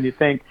more than you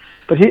think.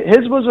 But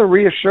his was a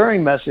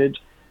reassuring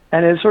message,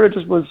 and it sort of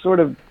just was sort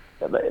of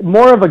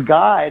more of a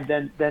guide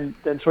than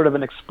sort of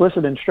an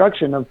explicit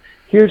instruction of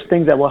here's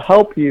things that will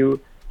help you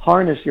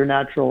harness your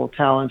natural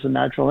talents and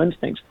natural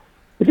instincts.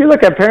 If you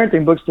look at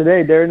parenting books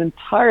today, they're an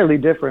entirely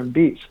different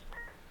beast.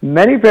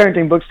 Many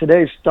parenting books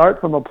today start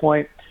from a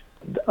point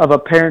of a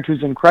parent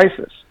who's in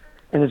crisis,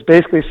 and it's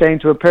basically saying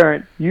to a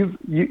parent, you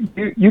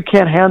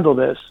can't handle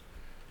this.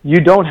 You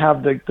don't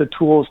have the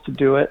tools to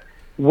do it.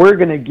 We're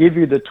going to give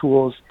you the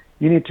tools.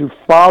 You need to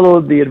follow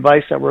the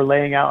advice that we're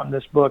laying out in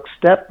this book,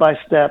 step by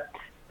step,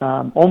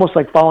 almost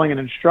like following an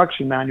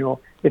instruction manual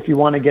if you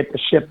want to get the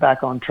ship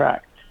back on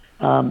track.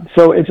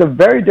 So it's a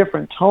very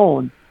different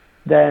tone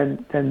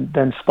than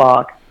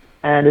Spock,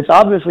 and it's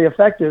obviously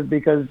effective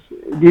because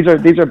these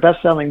are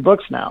best-selling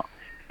books now.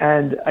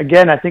 And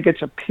again, I think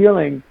it's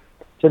appealing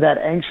to that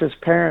anxious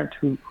parent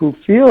who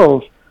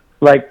feels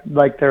like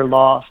they're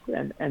lost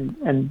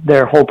and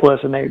they're hopeless,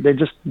 and they're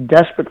just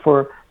desperate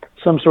for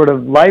some sort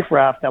of life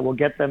raft that will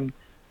get them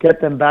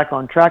back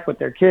on track with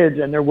their kids,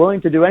 and they're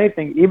willing to do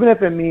anything, even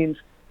if it means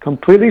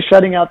completely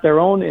shutting out their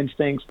own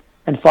instincts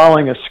and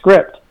following a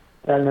script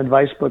that an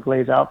advice book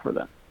lays out for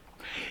them.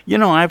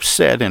 I've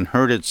said and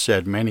heard it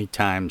said many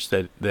times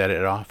that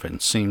it often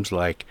seems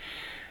like,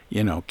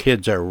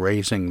 kids are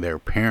raising their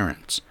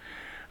parents.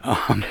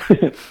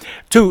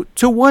 To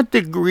what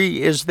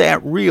degree is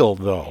that real,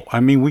 though? I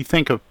mean, we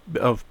think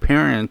of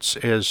parents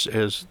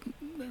as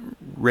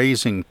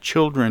raising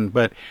children,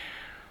 but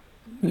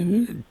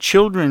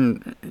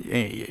children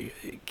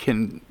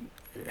can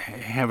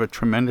have a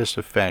tremendous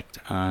effect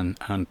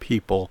on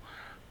people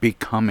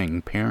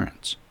becoming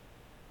parents.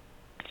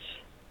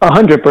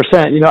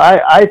 100%.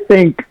 I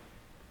think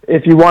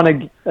if you want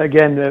to,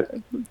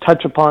 again,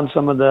 touch upon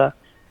some of the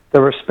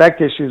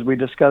respect issues we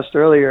discussed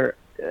earlier,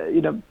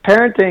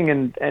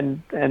 parenting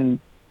and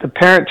the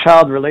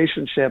parent-child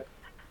relationship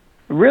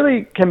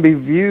really can be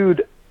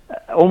viewed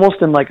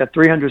almost in like a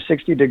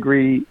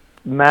 360-degree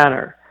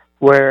manner,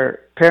 where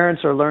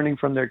parents are learning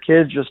from their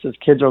kids just as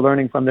kids are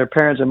learning from their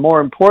parents. And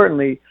more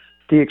importantly,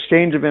 the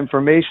exchange of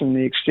information,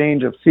 the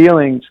exchange of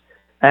feelings,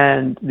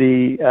 and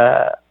the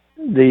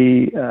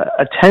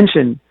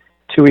attention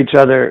to each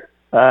other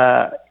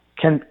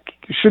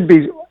should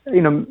be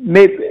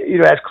made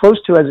as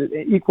close to as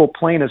an equal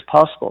plane as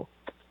possible.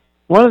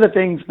 One of the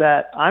things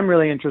that I'm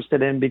really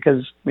interested in,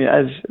 because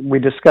as we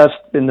discussed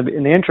in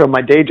the intro,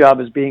 my day job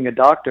is being a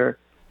doctor,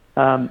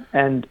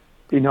 and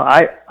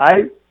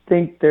I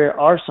think there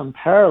are some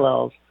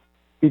parallels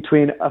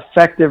between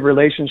effective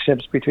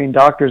relationships between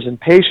doctors and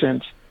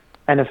patients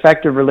and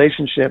effective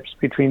relationships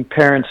between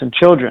parents and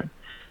children.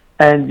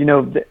 And,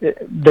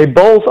 they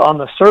both on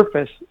the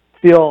surface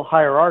feel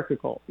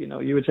hierarchical.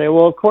 You would say,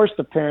 well, of course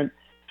the parent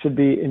should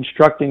be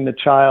instructing the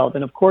child,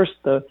 and of course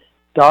the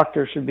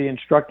doctor should be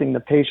instructing the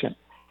patient.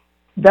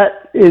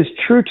 That is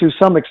true to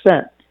some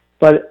extent.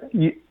 But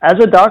as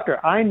a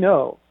doctor, I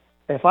know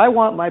if I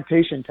want my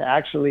patient to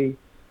actually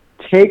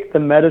take the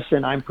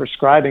medicine I'm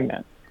prescribing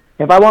them,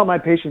 if I want my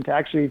patient to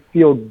actually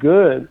feel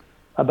good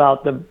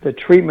about the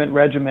treatment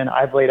regimen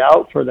I've laid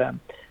out for them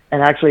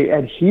and actually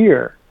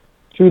adhere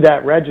to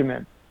that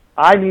regimen,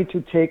 I need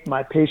to take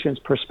my patient's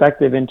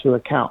perspective into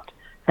account.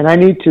 And I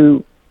need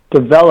to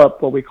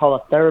develop what we call a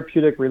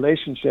therapeutic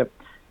relationship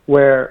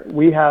where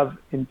we have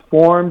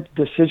informed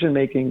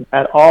decision-making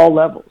at all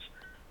levels.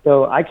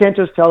 So I can't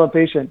just tell a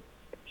patient,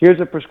 here's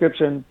a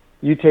prescription,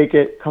 you take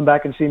it, come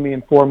back and see me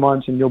in 4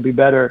 months and you'll be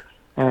better,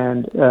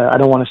 and I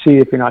don't want to see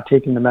if you're not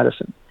taking the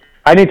medicine.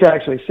 I need to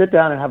actually sit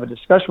down and have a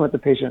discussion with the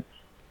patient.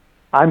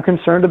 I'm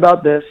concerned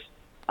about this.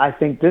 I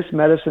think this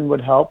medicine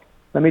would help.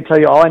 Let me tell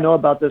you all I know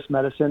about this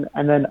medicine,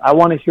 and then I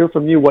want to hear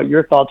from you what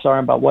your thoughts are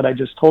about what I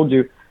just told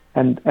you,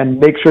 and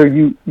make sure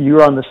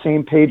you're on the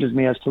same page as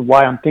me as to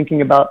why I'm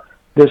thinking about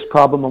this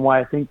problem and why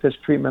I think this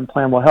treatment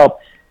plan will help.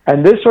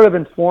 And this sort of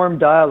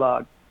informed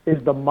dialogue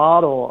is the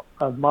model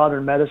of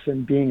modern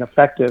medicine being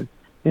effective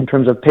in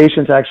terms of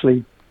patients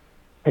actually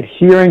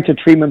adhering to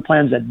treatment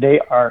plans that they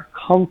are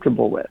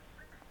comfortable with.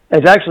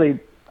 It's actually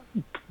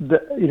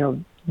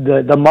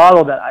the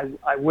model that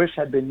I wish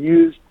had been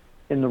used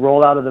in the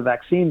rollout of the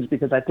vaccines,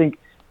 because I think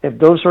if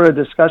those sort of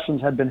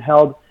discussions had been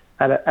held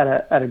at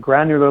a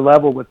granular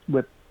level with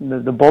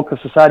the bulk of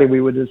society, we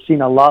would have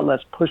seen a lot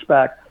less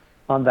pushback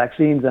on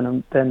vaccines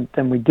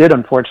than we did,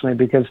 unfortunately,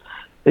 because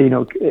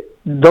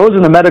those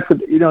in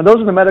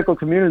the medical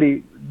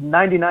community,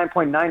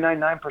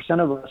 99.999%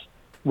 of us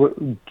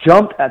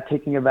jumped at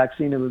taking a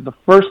vaccine. It was the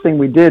first thing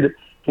we did, as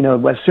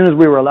soon as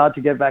we were allowed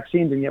to get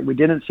vaccines, and yet we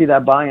didn't see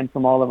that buy-in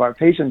from all of our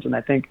patients, and I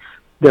think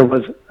there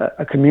was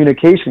a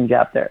communication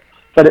gap there.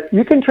 But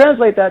you can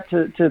translate that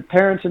to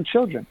parents and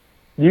children.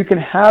 You can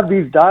have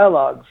these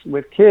dialogues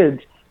with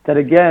kids that,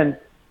 again,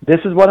 this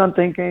is what I'm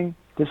thinking,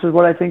 this is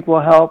what I think will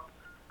help,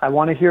 I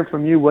want to hear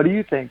from you, what do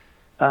you think?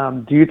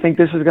 Do you think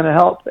this is going to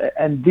help?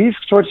 And these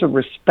sorts of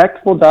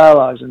respectful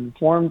dialogues and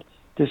informed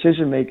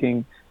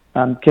decision-making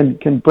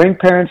can bring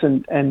parents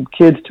and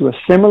kids to a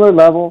similar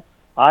level,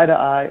 eye to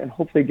eye and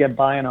hopefully get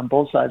buy-in on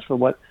both sides for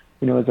what,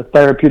 is a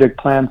therapeutic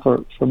plan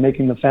for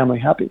making the family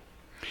happy.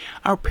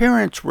 Are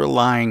parents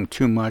relying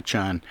too much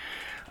on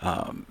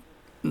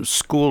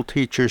school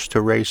teachers to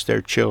raise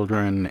their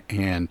children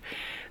and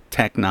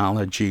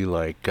technology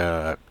like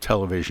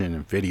television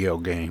and video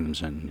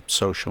games and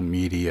social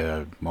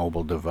media,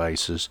 mobile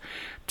devices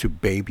to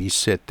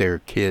babysit their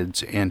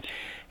kids? And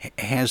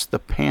has the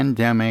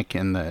pandemic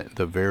and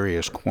the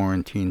various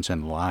quarantines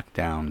and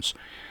lockdowns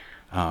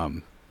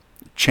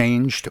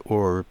changed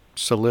or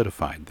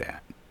solidified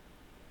that?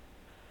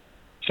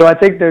 So I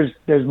think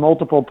there's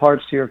multiple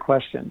parts to your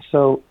question.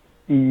 So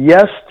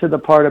yes to the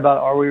part about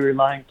are we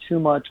relying too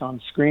much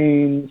on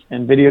screens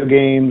and video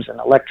games and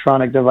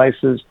electronic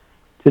devices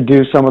to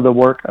do some of the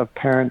work of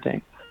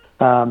parenting.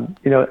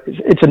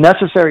 It's a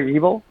necessary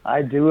evil.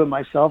 I do it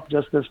myself.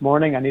 Just this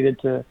morning, I needed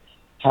to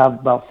have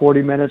about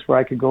 40 minutes where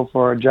I could go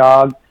for a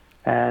jog,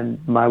 and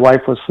my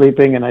wife was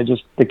sleeping, and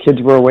the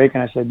kids were awake,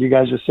 and I said, you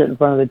guys just sit in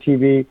front of the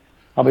TV.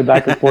 I'll be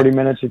back in 40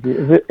 minutes.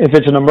 If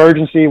it's an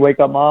emergency, wake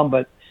up mom,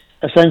 but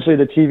essentially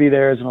the TV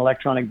there is an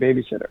electronic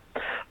babysitter.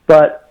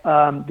 But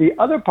the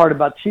other part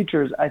about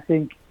teachers, I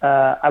think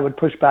I would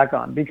push back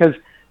on, because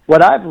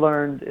what I've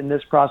learned in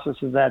this process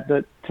is that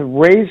to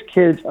raise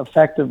kids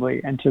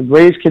effectively and to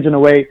raise kids in a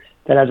way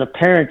that as a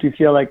parent you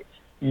feel like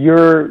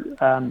you're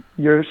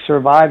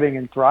surviving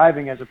and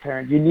thriving as a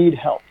parent, you need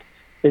help.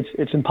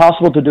 It's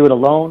impossible to do it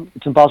alone.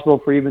 It's impossible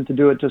for even to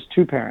do it just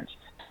two parents.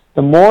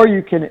 The more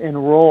you can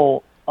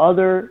enroll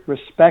other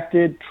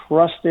respected,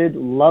 trusted,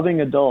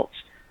 loving adults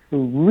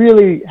who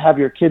really have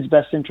your kid's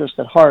best interest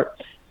at heart,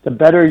 the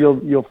better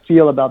you'll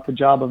feel about the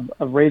job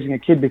of raising a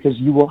kid, because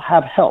you will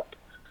have help.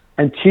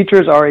 And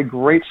teachers are a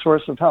great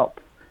source of help.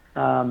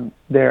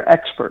 They're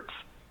experts.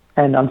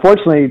 And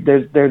unfortunately,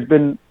 there's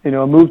been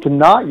a move to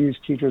not use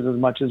teachers as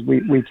much as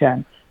we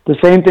can. The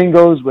same thing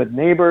goes with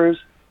neighbors,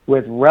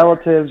 with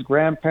relatives,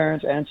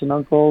 grandparents, aunts and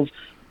uncles,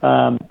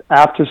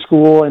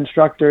 after-school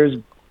instructors,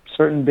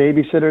 certain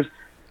babysitters.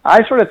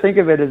 I sort of think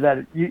of it as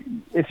that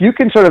if you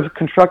can sort of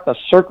construct a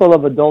circle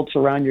of adults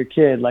around your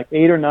kid, like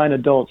 8 or 9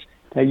 adults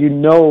that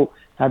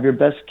have your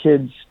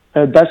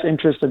best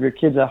interest of your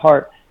kids at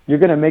heart, you're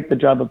going to make the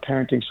job of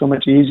parenting so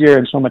much easier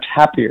and so much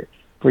happier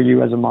for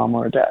you as a mom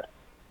or a dad.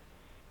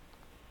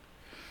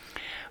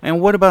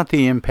 And what about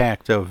the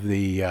impact of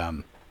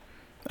the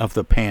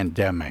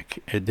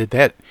pandemic? Did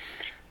that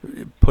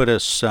put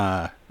us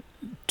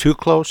too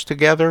close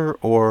together,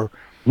 or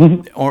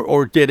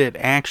did it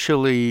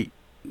actually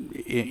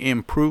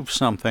improve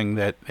something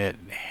that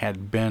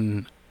had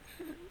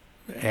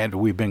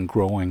we been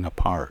growing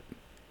apart?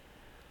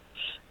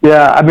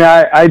 Yeah, I mean,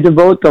 I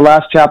devote the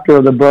last chapter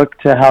of the book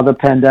to how the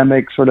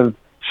pandemic sort of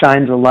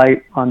shines a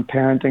light on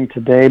parenting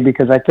today,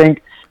 because I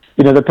think,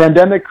 the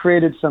pandemic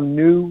created some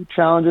new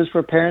challenges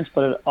for parents,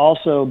 but it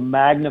also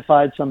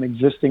magnified some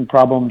existing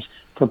problems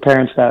for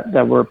parents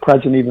that were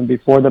present even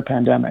before the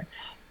pandemic.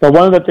 But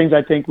one of the things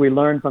I think we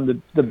learned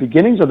from the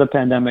beginnings of the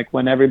pandemic,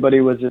 when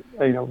everybody was,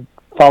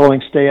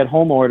 following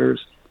stay-at-home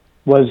orders,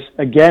 was,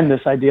 again,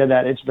 this idea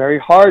that it's very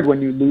hard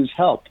when you lose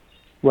help,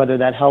 whether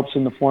that helps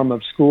in the form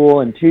of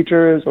school and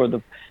teachers, or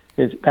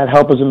that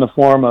help is in the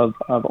form of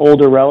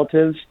older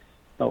relatives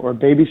or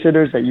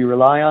babysitters that you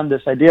rely on.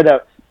 This idea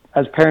that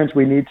as parents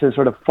we need to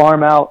sort of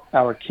farm out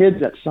our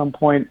kids at some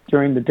point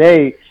during the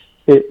day,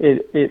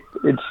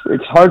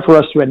 it's hard for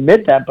us to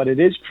admit that, but it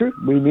is true.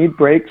 We need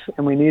breaks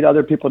and we need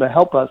other people to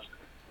help us,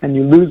 and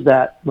you lose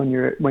that when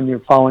you're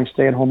following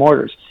stay-at-home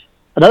orders.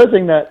 Another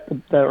thing that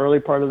the early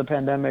part of the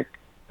pandemic,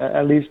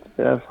 at least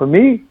for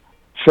me,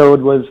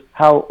 showed was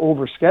how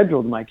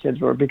overscheduled my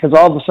kids were, because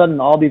all of a sudden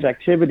all these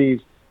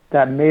activities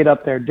that made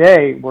up their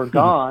day were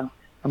gone,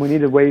 and we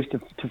needed ways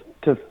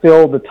to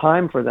fill the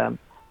time for them.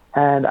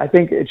 And I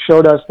think it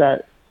showed us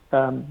that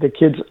the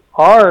kids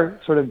are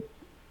sort of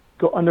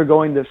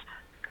undergoing this,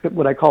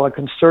 what I call a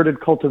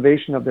concerted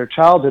cultivation of their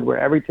childhood, where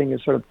everything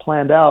is sort of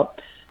planned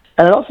out.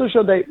 And it also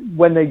showed that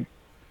when they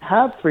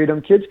have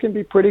freedom, kids can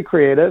be pretty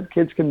creative.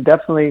 Kids can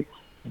definitely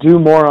do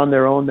more on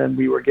their own than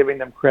we were giving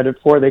them credit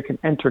for. They can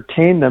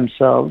entertain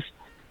themselves.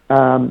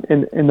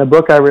 In the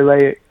book, I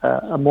relay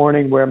a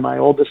morning where my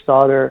oldest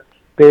daughter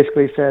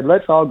basically said,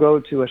 let's all go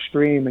to a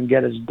stream and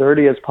get as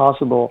dirty as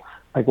possible.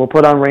 Like, we'll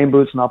put on rain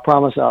boots, and I'll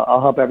promise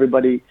I'll help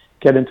everybody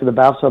get into the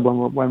bathtub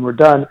when we're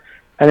done.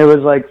 And it was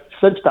like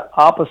such the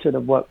opposite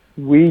of what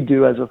we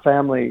do as a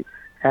family.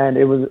 And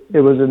it was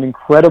an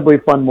incredibly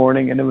fun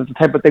morning, and it was the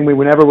type of thing we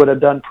never would have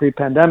done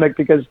pre-pandemic,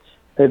 because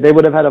they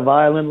would have had a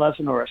violin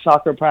lesson or a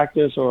soccer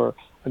practice or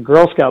a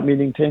Girl Scout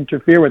meeting to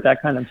interfere with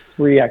that kind of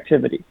free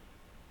activity.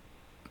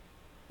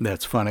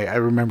 That's funny. I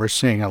remember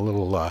seeing a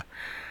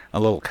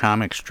little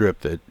comic strip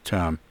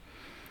that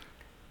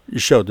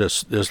showed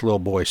this little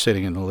boy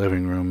sitting in the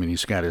living room, and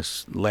he's got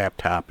his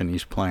laptop and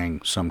he's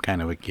playing some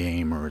kind of a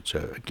game, or it's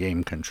a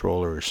game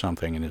controller or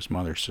something, and his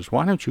mother says,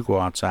 why don't you go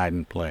outside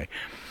and play?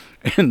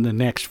 And the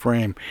next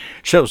frame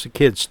shows the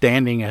kid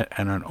standing at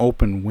an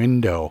open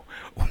window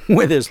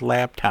with his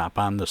laptop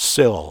on the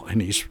sill,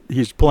 and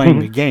he's playing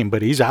the game,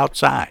 but he's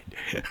outside.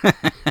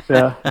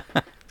 Yeah.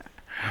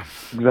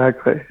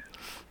 Exactly.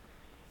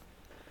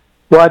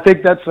 Well, I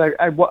think that's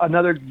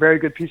another very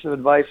good piece of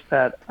advice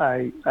that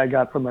I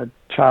got from a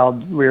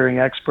child rearing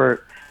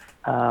expert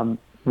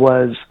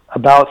was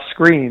about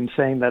screens,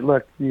 saying that,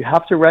 look, you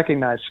have to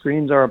recognize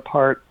screens are a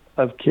part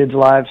of kids'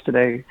 lives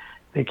today.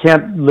 They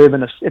can't live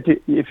in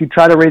if you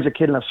try to raise a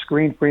kid in a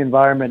screen-free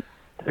environment,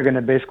 they're going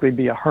to basically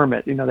be a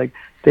hermit. You know, if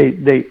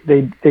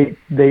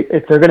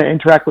they're going to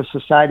interact with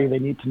society, they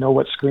need to know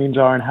what screens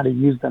are and how to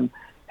use them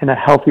in a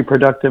healthy,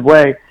 productive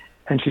way.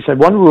 And she said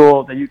one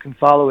rule that you can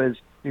follow is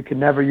you can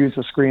never use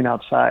a screen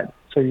outside.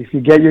 So if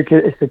you get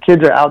if the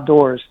kids are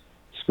outdoors,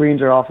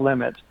 screens are off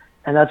limits.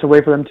 And that's a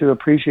way for them to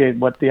appreciate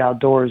what the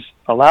outdoors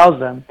allows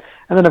them.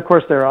 And then, of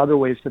course, there are other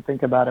ways to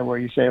think about it where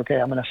you say, okay,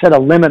 I'm going to set a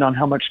limit on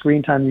how much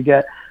screen time you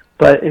get.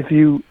 But if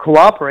you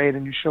cooperate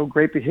and you show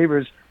great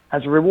behaviors,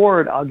 as a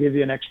reward, I'll give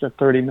you an extra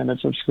 30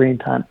 minutes of screen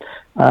time.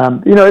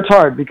 It's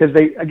hard because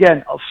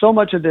so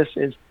much of this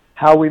is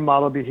how we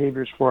model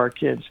behaviors for our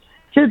kids.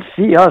 Kids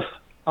see us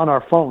on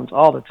our phones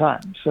all the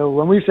time. So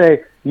when we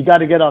say, you got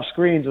to get off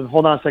screens and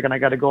hold on a second, I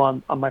got to go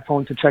on my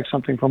phone to check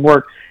something from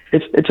work,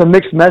 it's a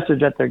mixed message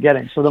that they're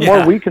getting. So the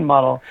more we can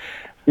model,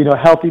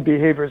 healthy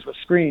behaviors with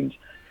screens,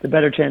 the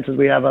better chances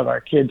we have of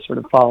our kids sort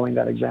of following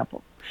that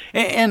example.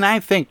 And I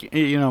think,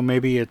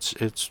 maybe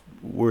it's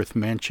worth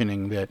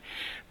mentioning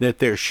that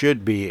there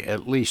should be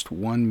at least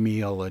one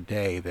meal a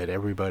day that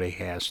everybody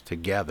has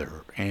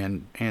together,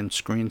 and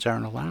screens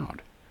aren't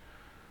allowed.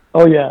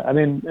 Oh yeah, I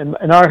mean,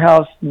 in our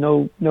house,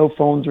 no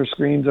phones or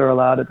screens are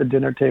allowed at the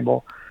dinner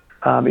table.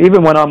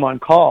 Even when I'm on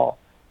call,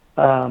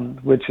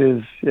 which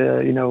is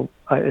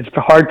it's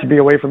hard to be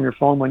away from your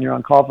phone when you're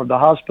on call from the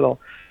hospital.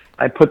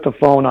 I put the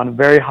phone on a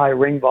very high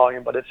ring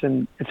volume, but it's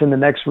in the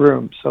next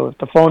room. So if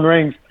the phone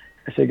rings,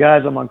 I say,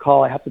 guys, I'm on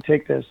call. I have to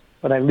take this,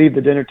 but I leave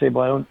the dinner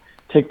table. I don't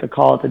take the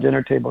call at the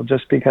dinner table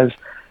just because,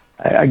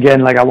 I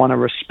want to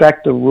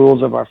respect the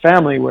rules of our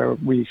family where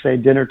we say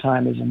dinner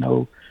time is a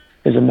no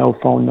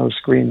phone, no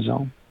screen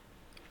zone.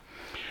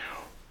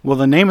 Well,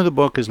 the name of the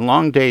book is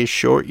Long Days,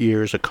 Short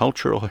Years, A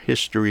Cultural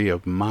History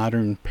of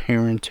Modern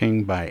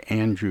Parenting by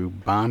Andrew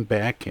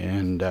Bomback.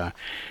 And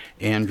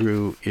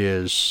Andrew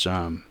is,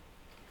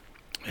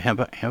 have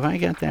I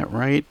got that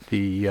right?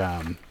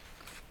 The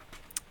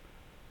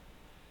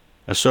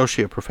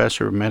Associate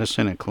Professor of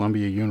Medicine at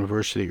Columbia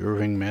University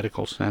Irving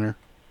Medical Center?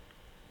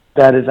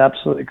 That is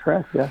absolutely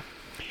correct, yeah.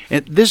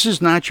 And this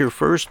is not your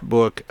first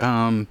book.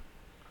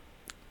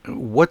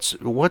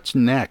 What's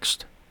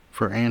next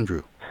for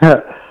Andrew?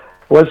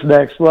 What's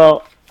next?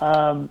 Well,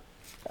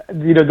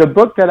 the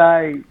book that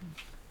I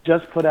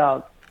just put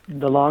out,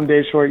 The Long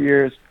Days, Short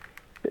Years,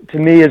 to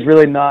me is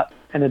really not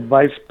an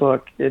advice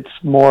book. It's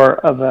more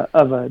of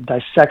a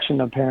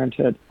dissection of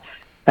parenthood.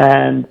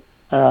 And,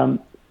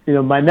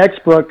 my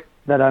next book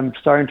that I'm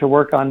starting to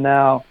work on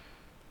now,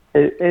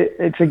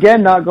 it's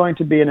again not going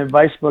to be an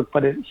advice book,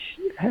 but it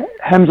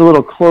hems a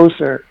little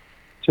closer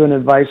to an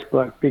advice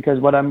book, because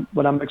what I'm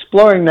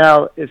exploring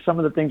now is some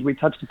of the things we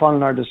touched upon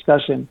in our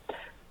discussion,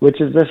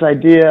 which is this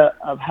idea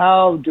of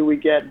how do we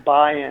get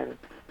buy-in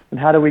and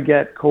how do we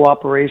get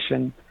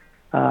cooperation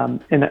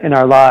in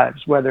our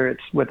lives, whether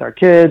it's with our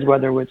kids,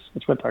 whether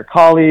it's with our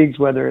colleagues,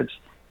 whether it's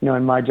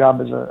in my job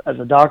as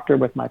a doctor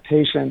with my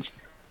patients,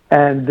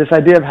 and this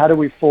idea of how do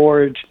we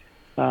forge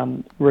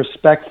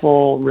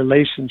respectful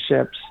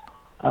relationships,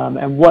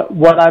 and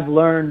what I've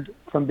learned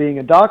from being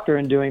a doctor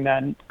and doing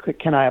that, and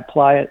can I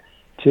apply it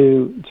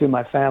to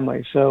my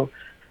family? So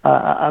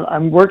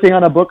I'm working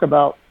on a book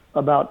about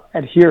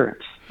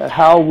adherence,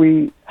 how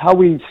we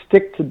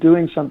stick to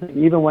doing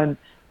something even when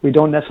we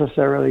don't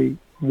necessarily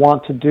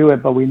want to do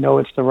it, but we know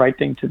it's the right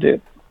thing to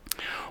do.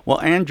 Well,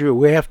 Andrew,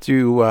 we have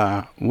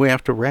to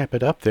wrap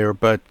it up there,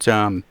 but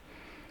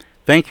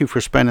thank you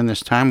for spending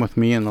this time with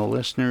me and the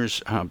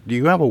listeners. Do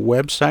you have a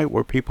website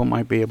where people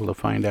might be able to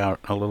find out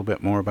a little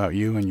bit more about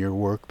you and your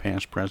work,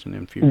 past, present,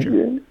 and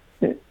future?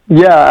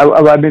 Yeah,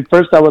 I mean,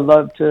 first I would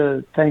love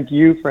to thank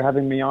you for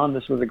having me on.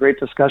 This was a great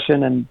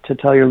discussion, and to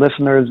tell your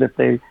listeners, if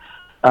they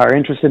are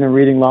interested in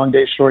reading Long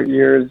Days, Short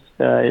Years,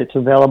 it's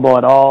available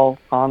at all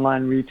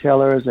online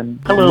retailers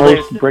and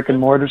most brick and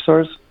mortar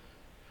stores.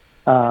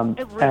 And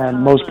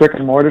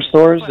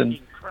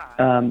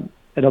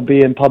it'll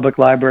be in public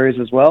libraries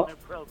as well.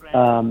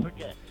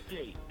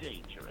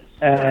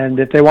 And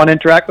if they want to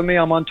interact with me,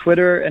 I'm on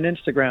Twitter and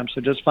Instagram,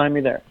 so just find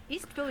me there.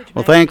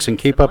 Well, thanks, and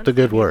keep up the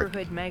good work.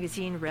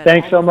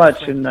 Thanks so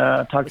much, and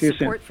talk to you soon.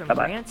 Support from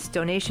grants,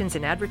 donations,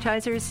 and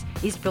advertisers,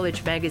 East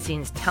Village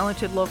Magazine's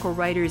talented local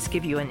writers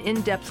give you an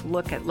in-depth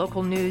look at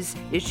local news,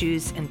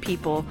 issues, and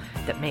people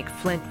that make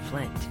Flint,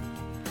 Flint.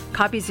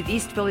 Copies of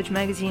East Village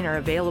Magazine are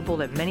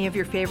available at many of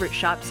your favorite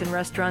shops and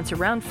restaurants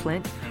around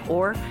Flint,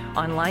 or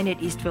online at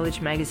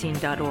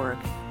eastvillagemagazine.org.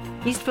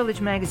 East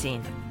Village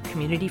Magazine,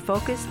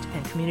 community-focused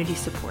and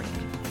community-supported.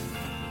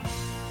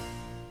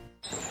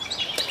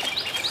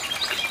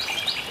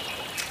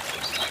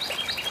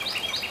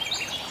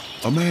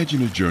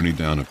 Imagine a journey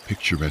down a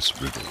picturesque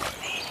riverway.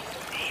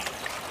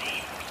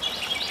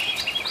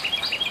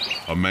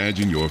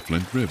 Imagine your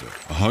Flint River,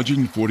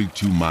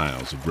 142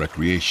 miles of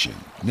recreation,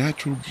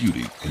 natural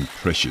beauty, and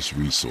precious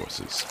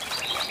resources.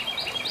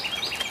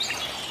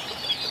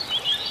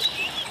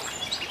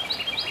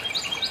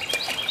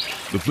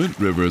 The Flint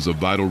River is a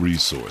vital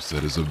resource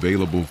that is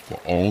available for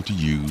all to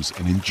use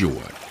and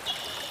enjoy.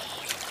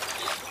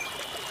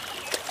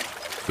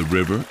 The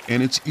river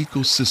and its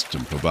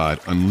ecosystem provide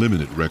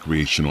unlimited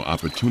recreational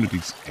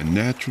opportunities and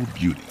natural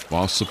beauty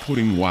while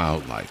supporting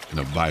wildlife in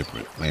a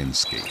vibrant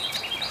landscape.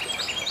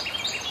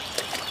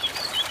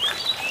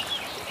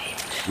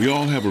 We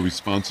all have a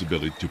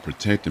responsibility to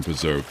protect and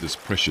preserve this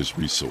precious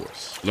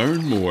resource.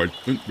 Learn more at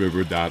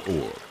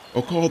flintriver.org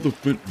or call the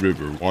Flint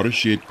River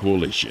Watershed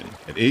Coalition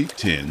at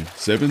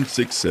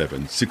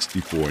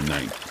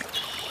 810-767-6490.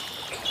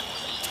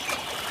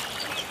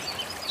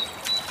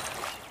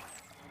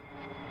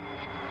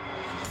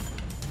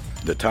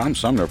 The Tom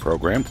Sumner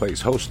Program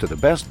plays host to the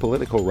best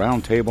political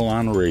roundtable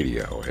on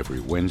radio every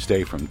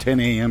Wednesday from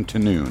 10 a.m. to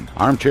noon.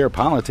 Armchair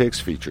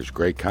Politics features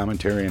great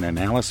commentary and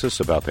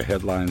analysis about the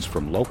headlines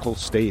from local,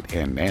 state,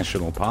 and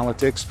national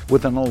politics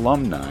with an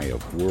alumni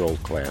of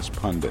world-class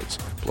pundits,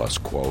 plus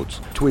quotes,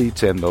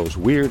 tweets, and those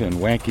weird and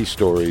wacky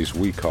stories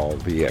we call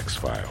the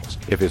X-Files.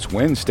 If it's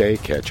Wednesday,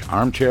 catch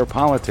Armchair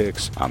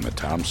Politics on the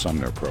Tom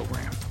Sumner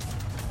Program.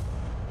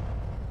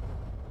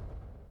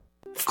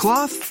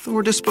 Cloth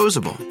or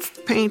disposable?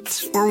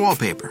 Paint or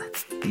wallpaper?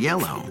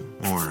 Yellow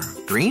or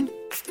green?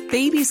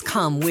 Babies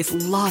come with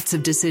lots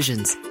of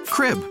decisions.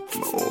 Crib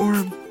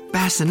or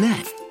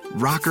bassinet?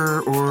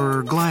 Rocker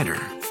or glider?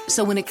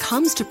 So when it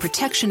comes to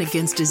protection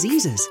against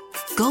diseases,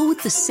 go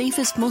with the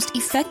safest, most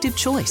effective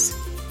choice,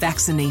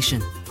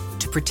 vaccination.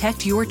 To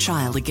protect your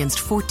child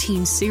against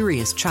 14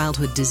 serious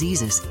childhood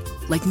diseases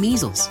like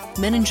measles,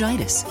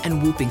 meningitis,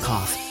 and whooping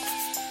cough.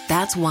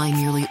 That's why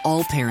nearly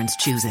all parents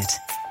choose it.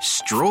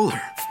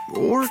 Stroller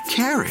or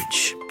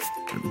carriage,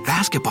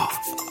 basketball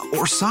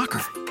or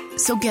soccer.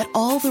 So get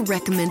all the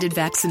recommended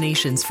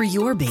vaccinations for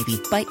your baby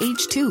by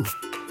age 2.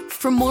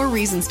 For more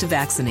reasons to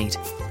vaccinate,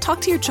 talk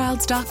to your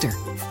child's doctor.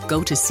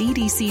 Go to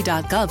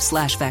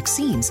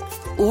cdc.gov/vaccines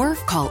or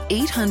call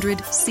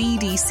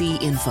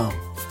 800-CDC-INFO.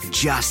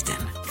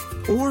 Justin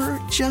or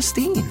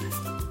Justine.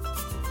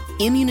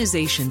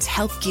 Immunizations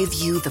help give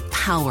you the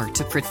power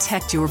to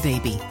protect your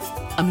baby.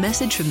 A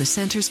message from the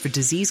Centers for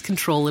Disease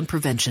Control and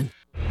Prevention.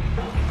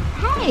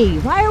 Hey,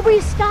 why are we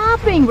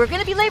stopping? We're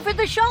going to be late for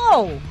the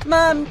show.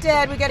 Mom,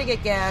 Dad, we got to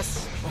get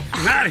gas.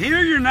 Not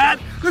here, you're not.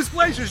 This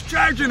place is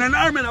charging an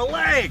arm and a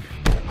leg.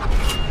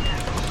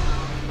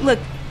 Look,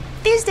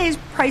 these days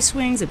price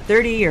swings of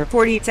 30 or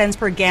 40 cents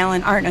per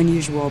gallon aren't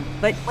unusual,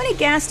 but when a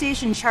gas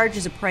station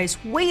charges a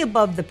price way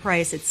above the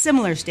price at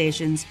similar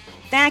stations,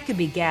 that could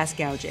be gas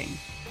gouging.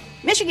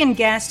 Michigan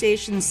gas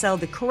stations sell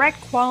the correct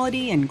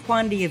quality and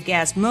quantity of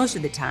gas most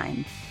of the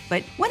time,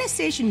 but when a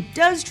station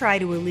does try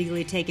to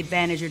illegally take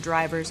advantage of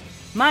drivers,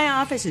 my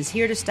office is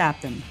here to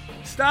stop them.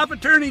 Stop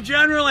Attorney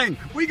Generaling!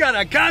 We got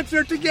a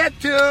concert to get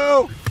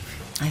to!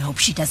 I hope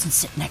she doesn't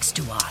sit next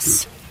to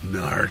us.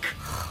 Narc.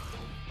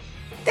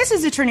 This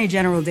is Attorney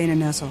General Dana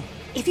Nussel.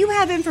 If you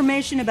have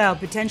information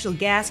about potential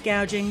gas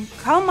gouging,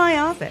 call my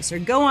office or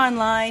go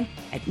online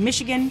at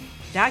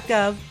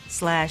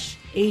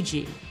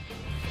michigan.gov/AG.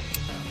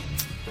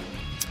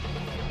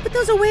 Put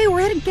those away,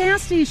 we're at a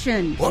gas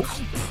station.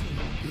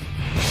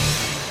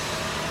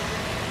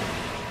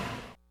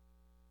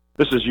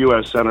 This is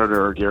U.S.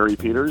 Senator Gary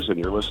Peters, and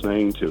you're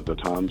listening to the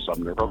Tom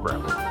Sumner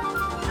Program.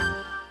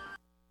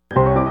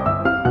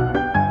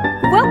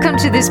 Welcome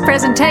to this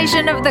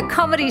presentation of the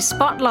Comedy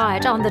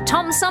Spotlight on the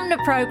Tom Sumner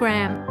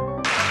Program.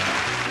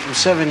 I'm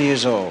 7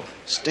 years old,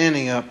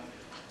 standing up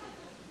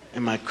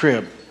in my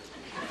crib.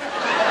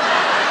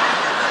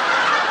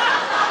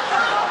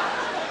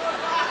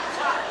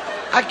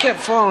 I kept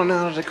falling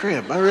out of the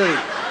crib. I really,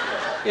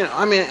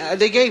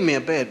 they gave me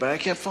a bed, but I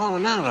kept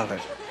falling out of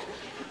it.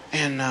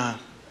 And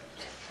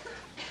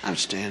I'm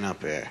standing up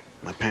there.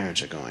 My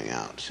parents are going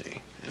out,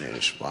 see, and they're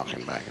just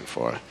walking back and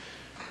forth.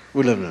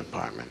 We live in an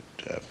apartment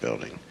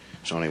building.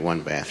 There's only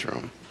one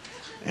bathroom,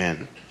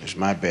 and there's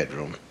my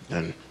bedroom,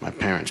 then my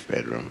parents'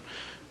 bedroom,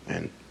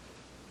 and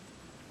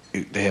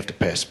they have to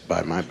pass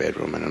by my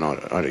bedroom in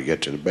order to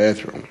get to the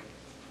bathroom.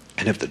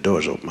 And if the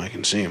door's open, I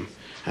can see them.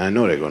 And I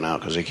know they're going out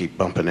because they keep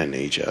bumping into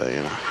each other,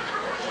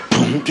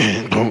 Boom,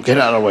 boom, get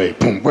out of the way.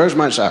 Boom, where's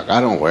my sock? I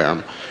don't wear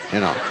them,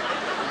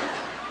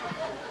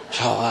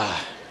 So,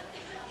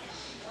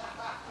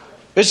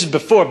 this is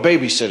before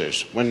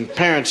babysitters, when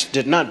parents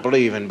did not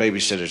believe in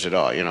babysitters at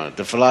all.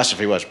 The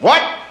philosophy was,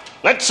 what?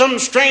 Let some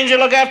stranger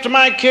look after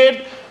my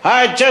kid?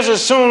 I'd just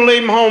as soon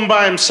leave him home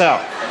by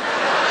himself.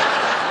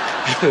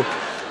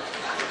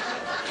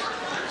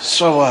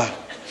 So,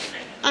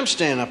 I'm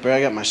staying up there.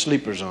 I got my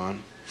sleepers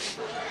on.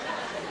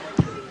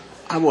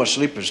 I wore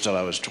sleepers till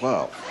I was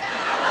 12.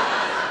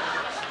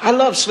 I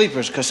love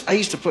sleepers because I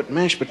used to put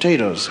mashed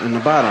potatoes in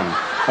the bottom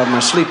of my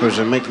sleepers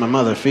and make my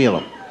mother feel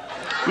them.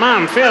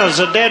 Mom, Phil's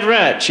a dead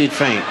rat. She'd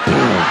faint.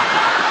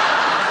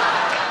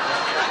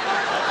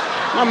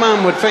 My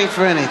mom would faint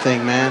for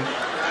anything, man.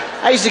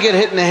 I used to get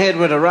hit in the head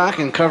with a rock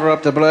and cover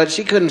up the blood.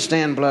 She couldn't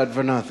stand blood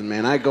for nothing,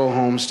 man. I'd go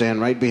home, stand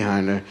right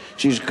behind her.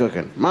 She's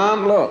cooking.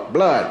 Mom, look,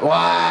 blood.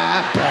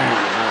 Why?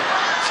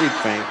 She'd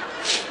faint.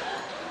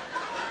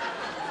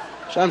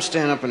 So I'm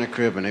standing up in the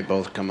crib, and they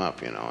both come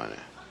up, you know. And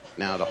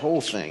now, the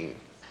whole thing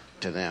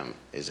to them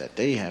is that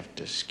they have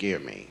to scare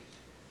me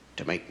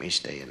to make me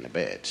stay in the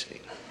bed,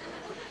 see?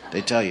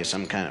 They tell you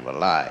some kind of a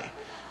lie.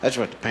 That's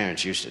what the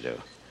parents used to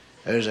do.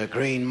 There's a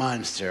green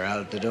monster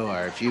out the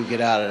door. If you get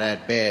out of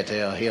that bed,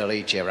 he'll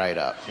eat you right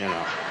up, you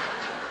know.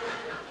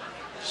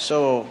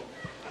 So,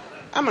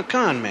 I'm a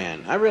con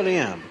man. I really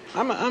am.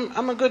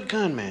 I'm a good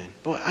con man.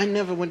 Boy, I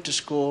never went to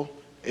school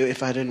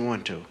if I didn't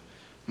want to.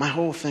 My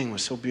whole thing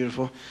was so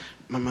beautiful.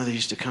 My mother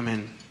used to come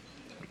in,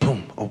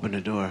 boom, open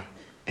the door,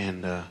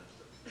 and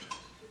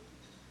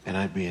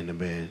I'd be in the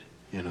bed,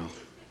 you know.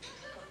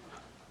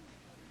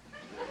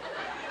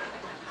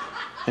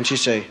 And she'd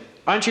say,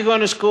 "Aren't you going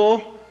to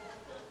school?"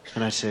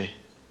 And I'd say,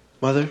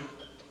 "Mother,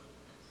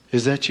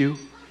 is that you?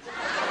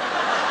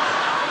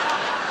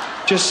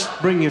 Just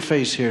bring your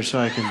face here so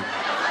I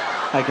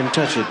can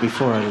touch it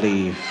before I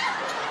leave."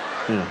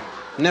 You know,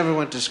 never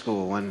went to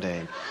school one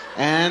day.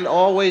 And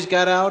always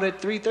got out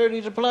at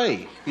 3:30 to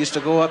play. Used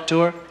to go up to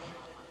her,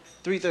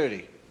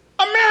 3:30.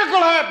 "A miracle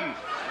happened.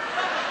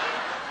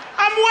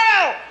 I'm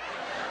well."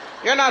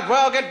 "You're not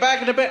well. Get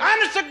back into bed."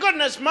 "Honest to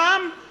goodness,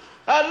 Mom,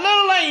 a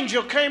little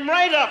angel came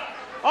right up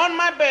on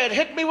my bed,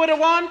 hit me with a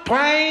wand,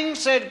 twang,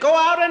 said, 'Go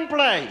out and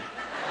play.'"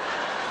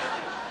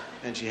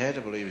 And she had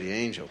to believe the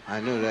angel. I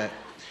knew that.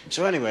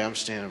 So anyway, I'm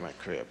standing in my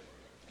crib.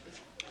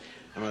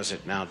 And I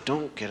said, "Now,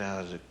 don't get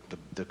out of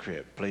the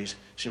crib, please."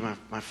 See,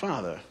 my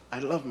father, I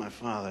love my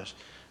father's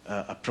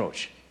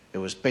approach. It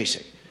was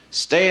basic.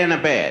 Stay in the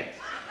bed.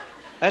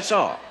 That's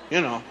all,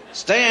 you know.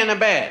 Stay in the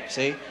bed,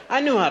 see?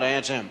 I knew how to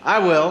answer him. "I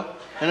will."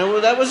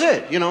 And that was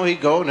it. You know, he'd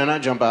go, and then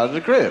I'd jump out of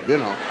the crib, you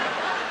know.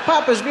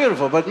 Papa's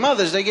beautiful, but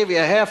mothers, they give you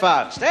a half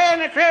out. "Stay in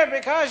the crib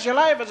because your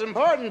life is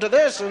important to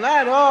this and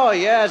that." "Oh,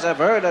 yes, I've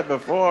heard that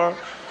before."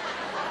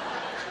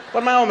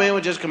 But my old man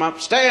would just come up,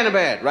 "Stay in the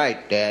bed."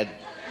 "Right, Dad."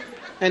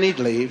 And he'd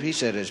leave. He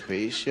said his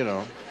piece, you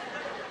know.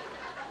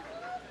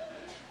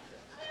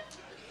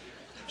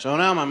 So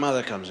now my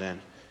mother comes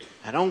in.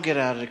 "I don't get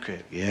out of the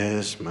crib."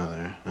 "Yes,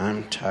 Mother,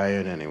 I'm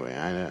tired anyway.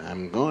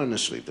 I'm going to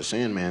sleep. The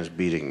Sandman's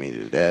beating me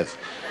to death.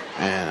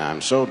 And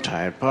I'm so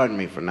tired. Pardon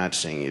me for not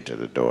seeing you to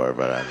the door,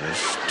 but I'm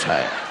just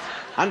tired.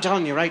 I'm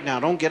telling you right now,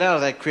 don't get out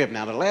of that crib.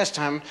 Now, the last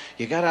time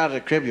you got out of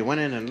the crib, you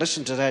went in and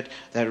listened to that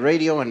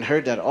radio and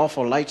heard that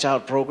awful Lights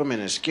Out program,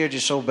 and it scared you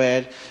so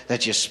bad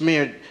that you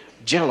smeared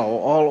Jell-O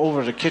all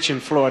over the kitchen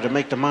floor to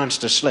make the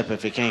monster slip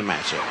if he came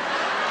at you.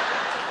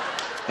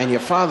 And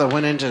your father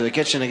went into the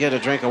kitchen to get a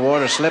drink of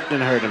water, slipped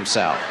and hurt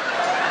himself.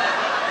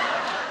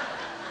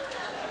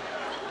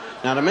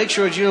 Now, to make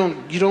sure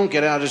you don't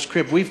get out of this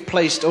crib, we've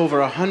placed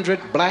over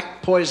 100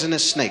 black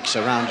poisonous snakes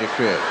around your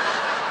crib.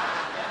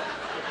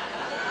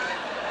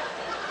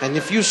 And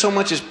if you so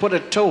much as put a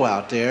toe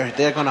out there,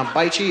 they're going to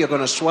bite you, you're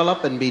going to swell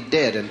up and be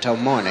dead until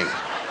morning.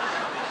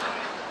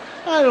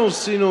 "I don't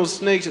see no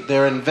snakes."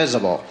 "They're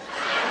invisible."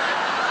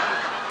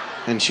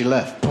 And she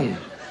left. Boom.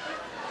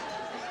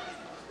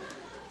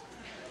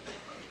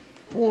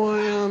 Boy,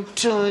 I'm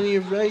telling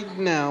you right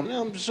now,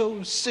 I'm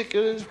so sick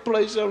of this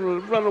place, I'm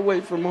going to run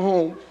away from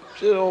home.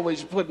 They're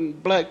always putting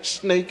black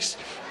snakes.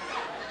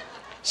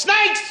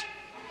 "Snakes!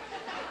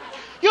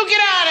 You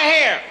get out of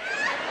here!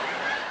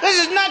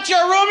 This is not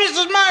your room, this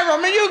is my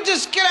room, and you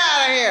just get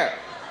out of here!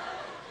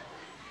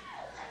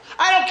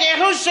 I don't care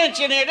who sent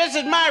you in here, this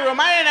is my room.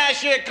 I didn't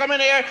ask you to come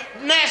in here,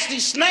 nasty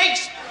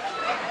snakes!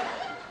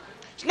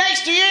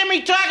 Snakes, do you hear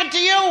me talking to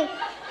you?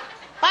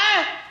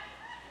 Huh?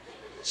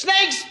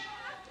 Snakes?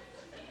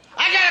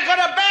 I gotta go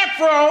to the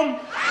bathroom!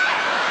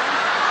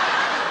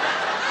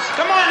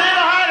 Come on, hit a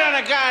hard on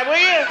a guy, will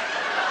you?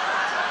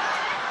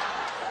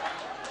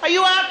 Are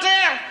you out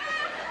there?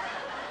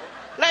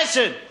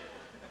 Listen,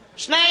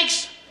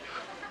 snakes.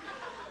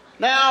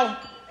 Now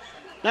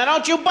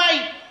don't you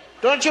bite.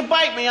 Don't you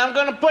bite me. I'm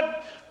gonna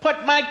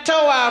put my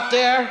toe out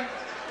there.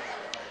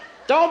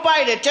 Don't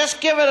bite it. Just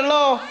give it a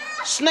little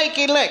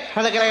snaky lick.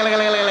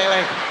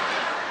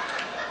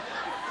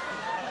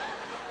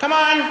 Come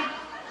on.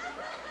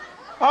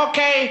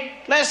 Okay,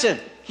 listen.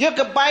 You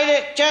can bite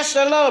it just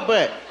a little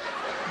bit.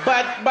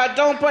 But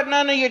don't put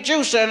none of your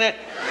juice in it.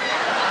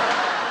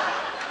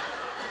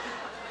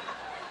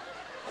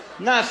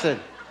 Nothing.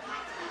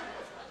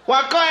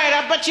 Well, go ahead.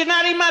 I bet you're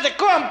not even mother.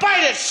 Go on,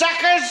 bite it,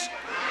 suckers.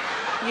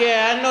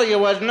 Yeah, I know you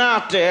wasn't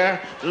out there.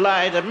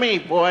 Lie to me,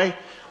 boy.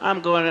 I'm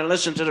going to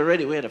listen to the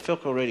radio. We had a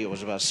Philco radio. It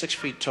was about 6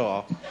 feet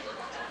tall.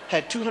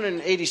 Had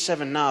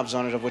 287 knobs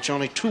on it, of which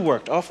only 2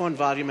 worked. Off on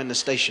volume and the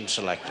station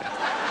selector.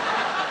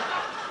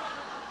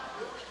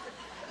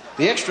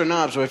 The extra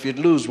knobs were if you'd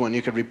lose one,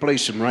 you could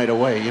replace them right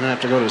away. You don't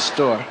have to go to the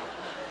store.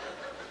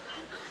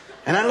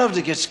 And I loved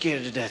to get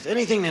scared to death.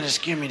 Anything that would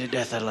scare me to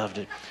death, I loved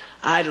it.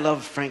 I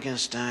loved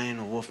Frankenstein,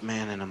 a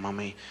Wolfman, and a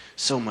Mummy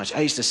so much.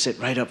 I used to sit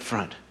right up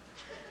front.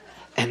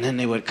 And then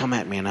they would come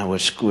at me, and I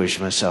would squish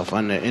myself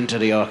into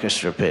the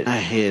orchestra pit. I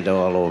hid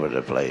all over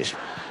the place.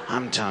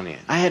 I'm telling you,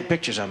 I had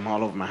pictures of them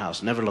all over my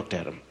house. Never looked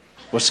at them.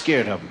 Was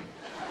scared of them.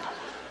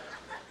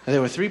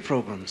 There were 3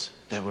 programs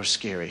that were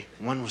scary.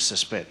 One was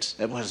Suspense.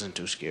 That wasn't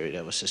too scary.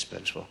 That was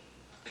suspenseful.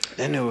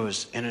 Then there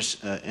was Inner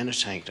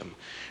Sanctum,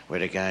 where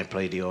the guy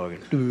played the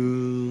organ.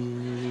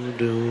 Do,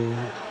 do,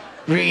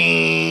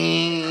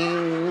 ring.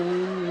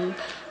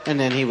 And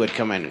then he would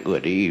come in,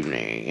 good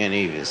evening, and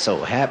he was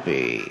so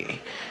happy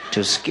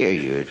to scare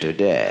you to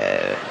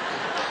death.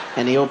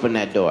 And he opened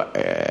that door,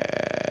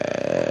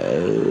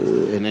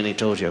 and then he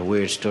told you a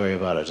weird story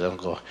about his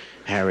Uncle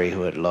Harry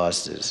who had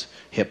lost his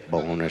hip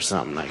bone or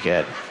something like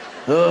that.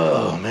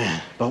 Oh,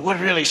 man. But what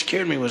really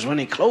scared me was when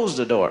he closed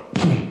the door.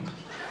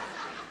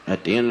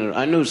 At the end,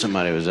 I knew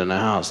somebody was in the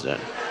house then.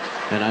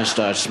 And I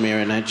started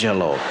smearing that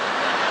Jell-O.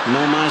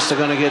 No monster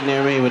gonna get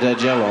near me with that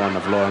Jell-O on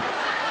the floor.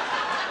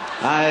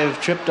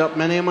 I've tripped up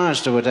many a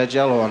monster with that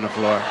Jell-O on the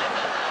floor.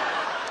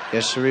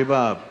 Yes, sirree,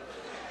 Bob.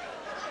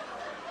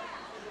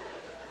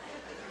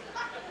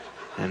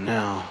 And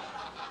now,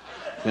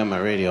 I got my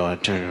radio, I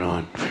turn it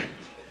on.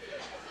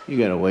 You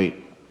gotta wait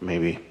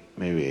maybe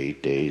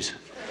 8 days.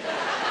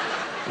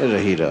 It'll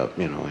heat up,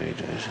 8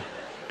 days.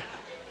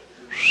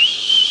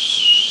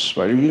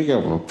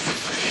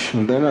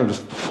 And then I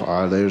just,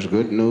 there's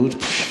good news.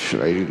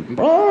 Good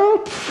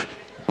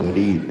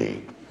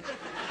evening.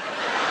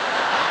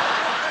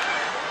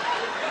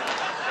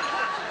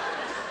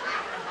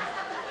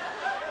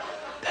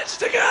 That's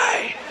the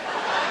guy.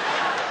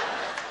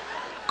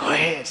 Go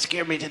ahead,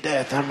 scare me to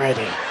death. I'm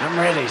ready.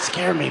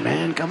 Scare me,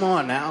 man. Come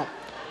on now.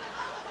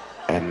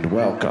 And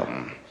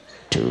welcome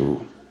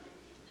to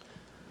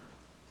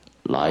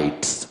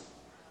Lights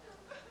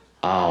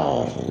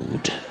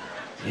Out.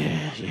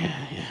 Yeah.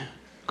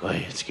 Go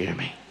ahead, scare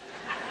me.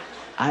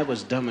 I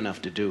was dumb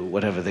enough to do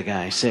whatever the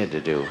guy said to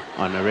do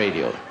on the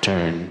radio.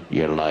 Turn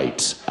your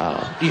lights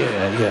out.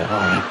 Yeah, all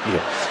right,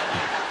 yeah.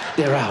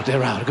 They're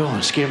out. Go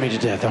on, scare me to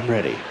death. I'm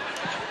ready.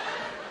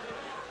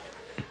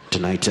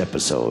 Tonight's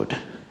episode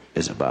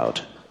is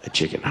about a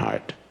chicken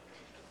heart.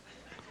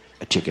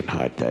 A chicken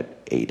heart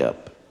that ate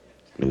up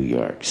New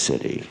York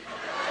City.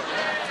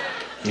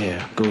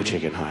 Yeah, go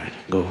chicken heart.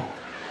 Go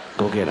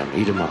get him.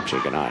 Eat him up,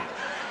 chicken heart.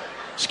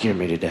 Scare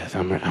me to death.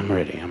 I'm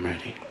ready.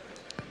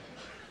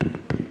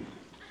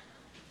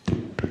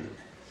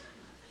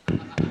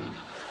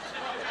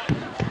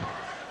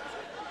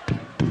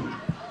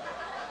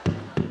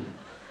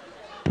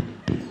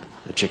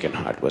 The chicken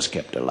heart was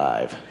kept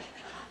alive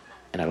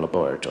in a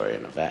laboratory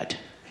in a vat.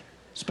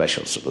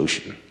 Special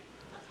solution.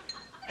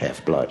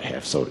 Half blood,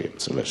 half sodium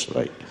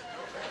salicylate.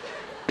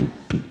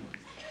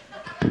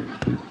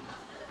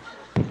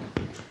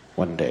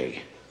 One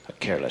day, a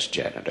careless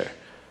janitor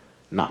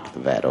knocked the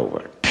vat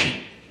over.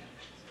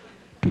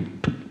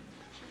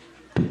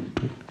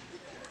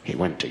 He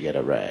went to get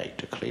a rag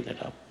to clean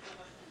it up.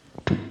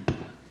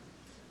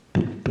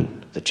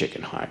 The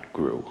chicken heart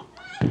grew.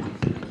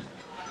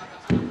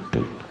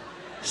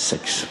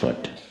 6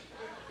 foot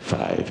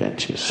 5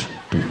 inches.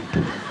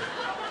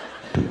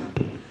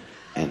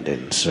 And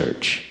in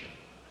search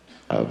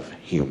of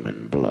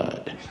human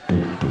blood.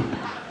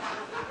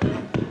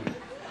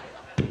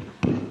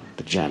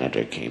 The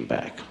janitor came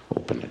back,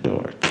 opened the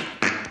door.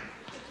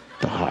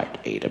 The heart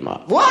ate him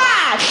up.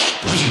 What?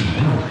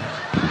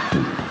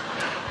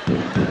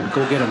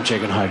 Go get him,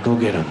 chicken heart. Go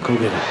get him.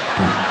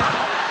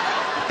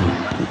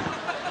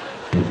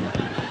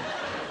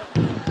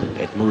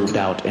 It moved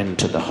out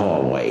into the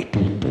hallway.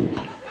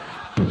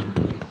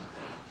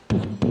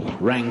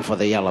 Rang for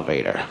the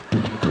elevator.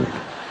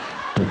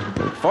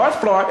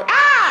 4th floor.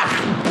 Ah!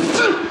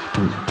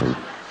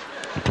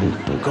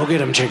 Go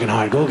get him, chicken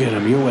heart. Go get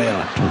him. You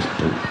will.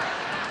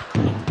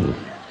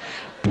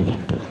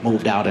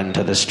 Moved out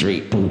into the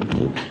street.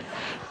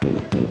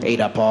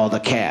 Ate up all the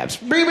cabs.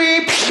 Beep,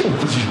 beep.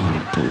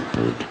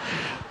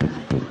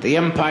 The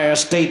Empire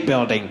State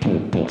Building.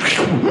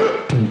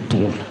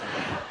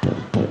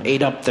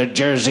 Ate up the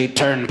Jersey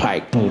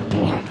Turnpike.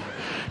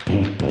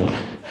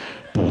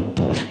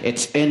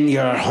 It's in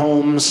your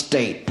home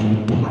state.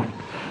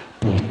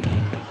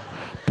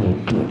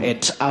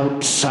 It's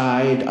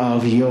outside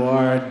of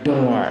your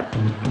door.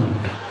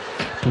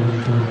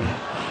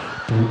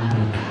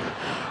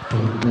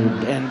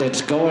 And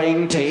it's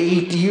going to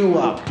eat you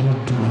up.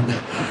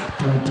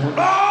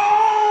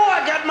 Oh,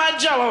 I got my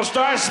Jell-O,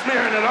 start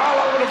smearing it all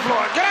over the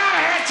floor. Get out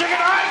of here, chicken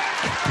heart!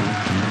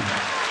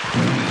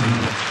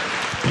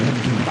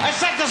 I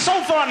set the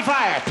sofa on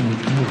fire.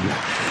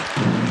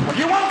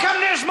 You won't come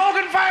near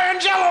smoking fire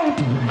and Jell-O.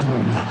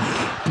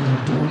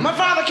 My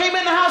father came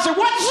in the house and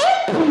what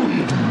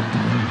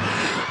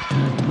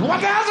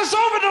the hell's the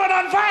sofa doing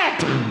on fire?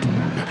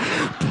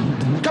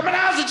 Come in the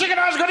house, the chicken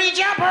heart's gonna eat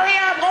you up. Hurry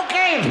up,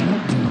 okay.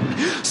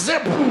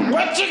 Zip.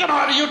 What chicken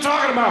heart are you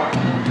talking about?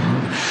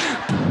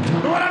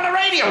 The one on the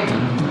radio.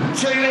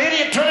 Tell you the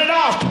idiot, turn it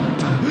off.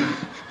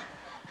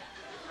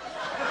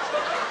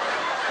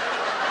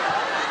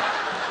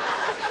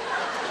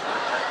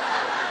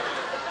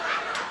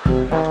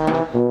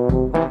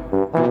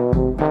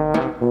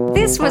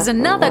 This was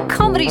another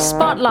comedy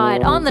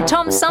spotlight on the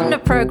Tom Sumner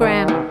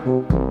Program.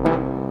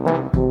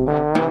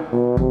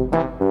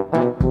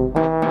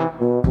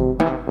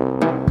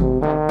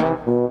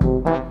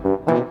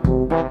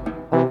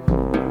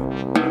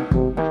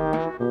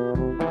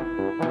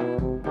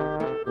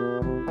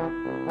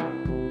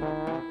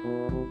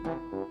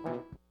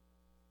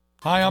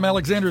 Hi, I'm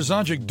Alexander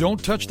Zonjic.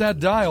 Don't touch that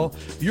dial.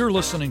 You're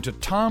listening to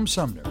Tom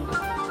Sumner.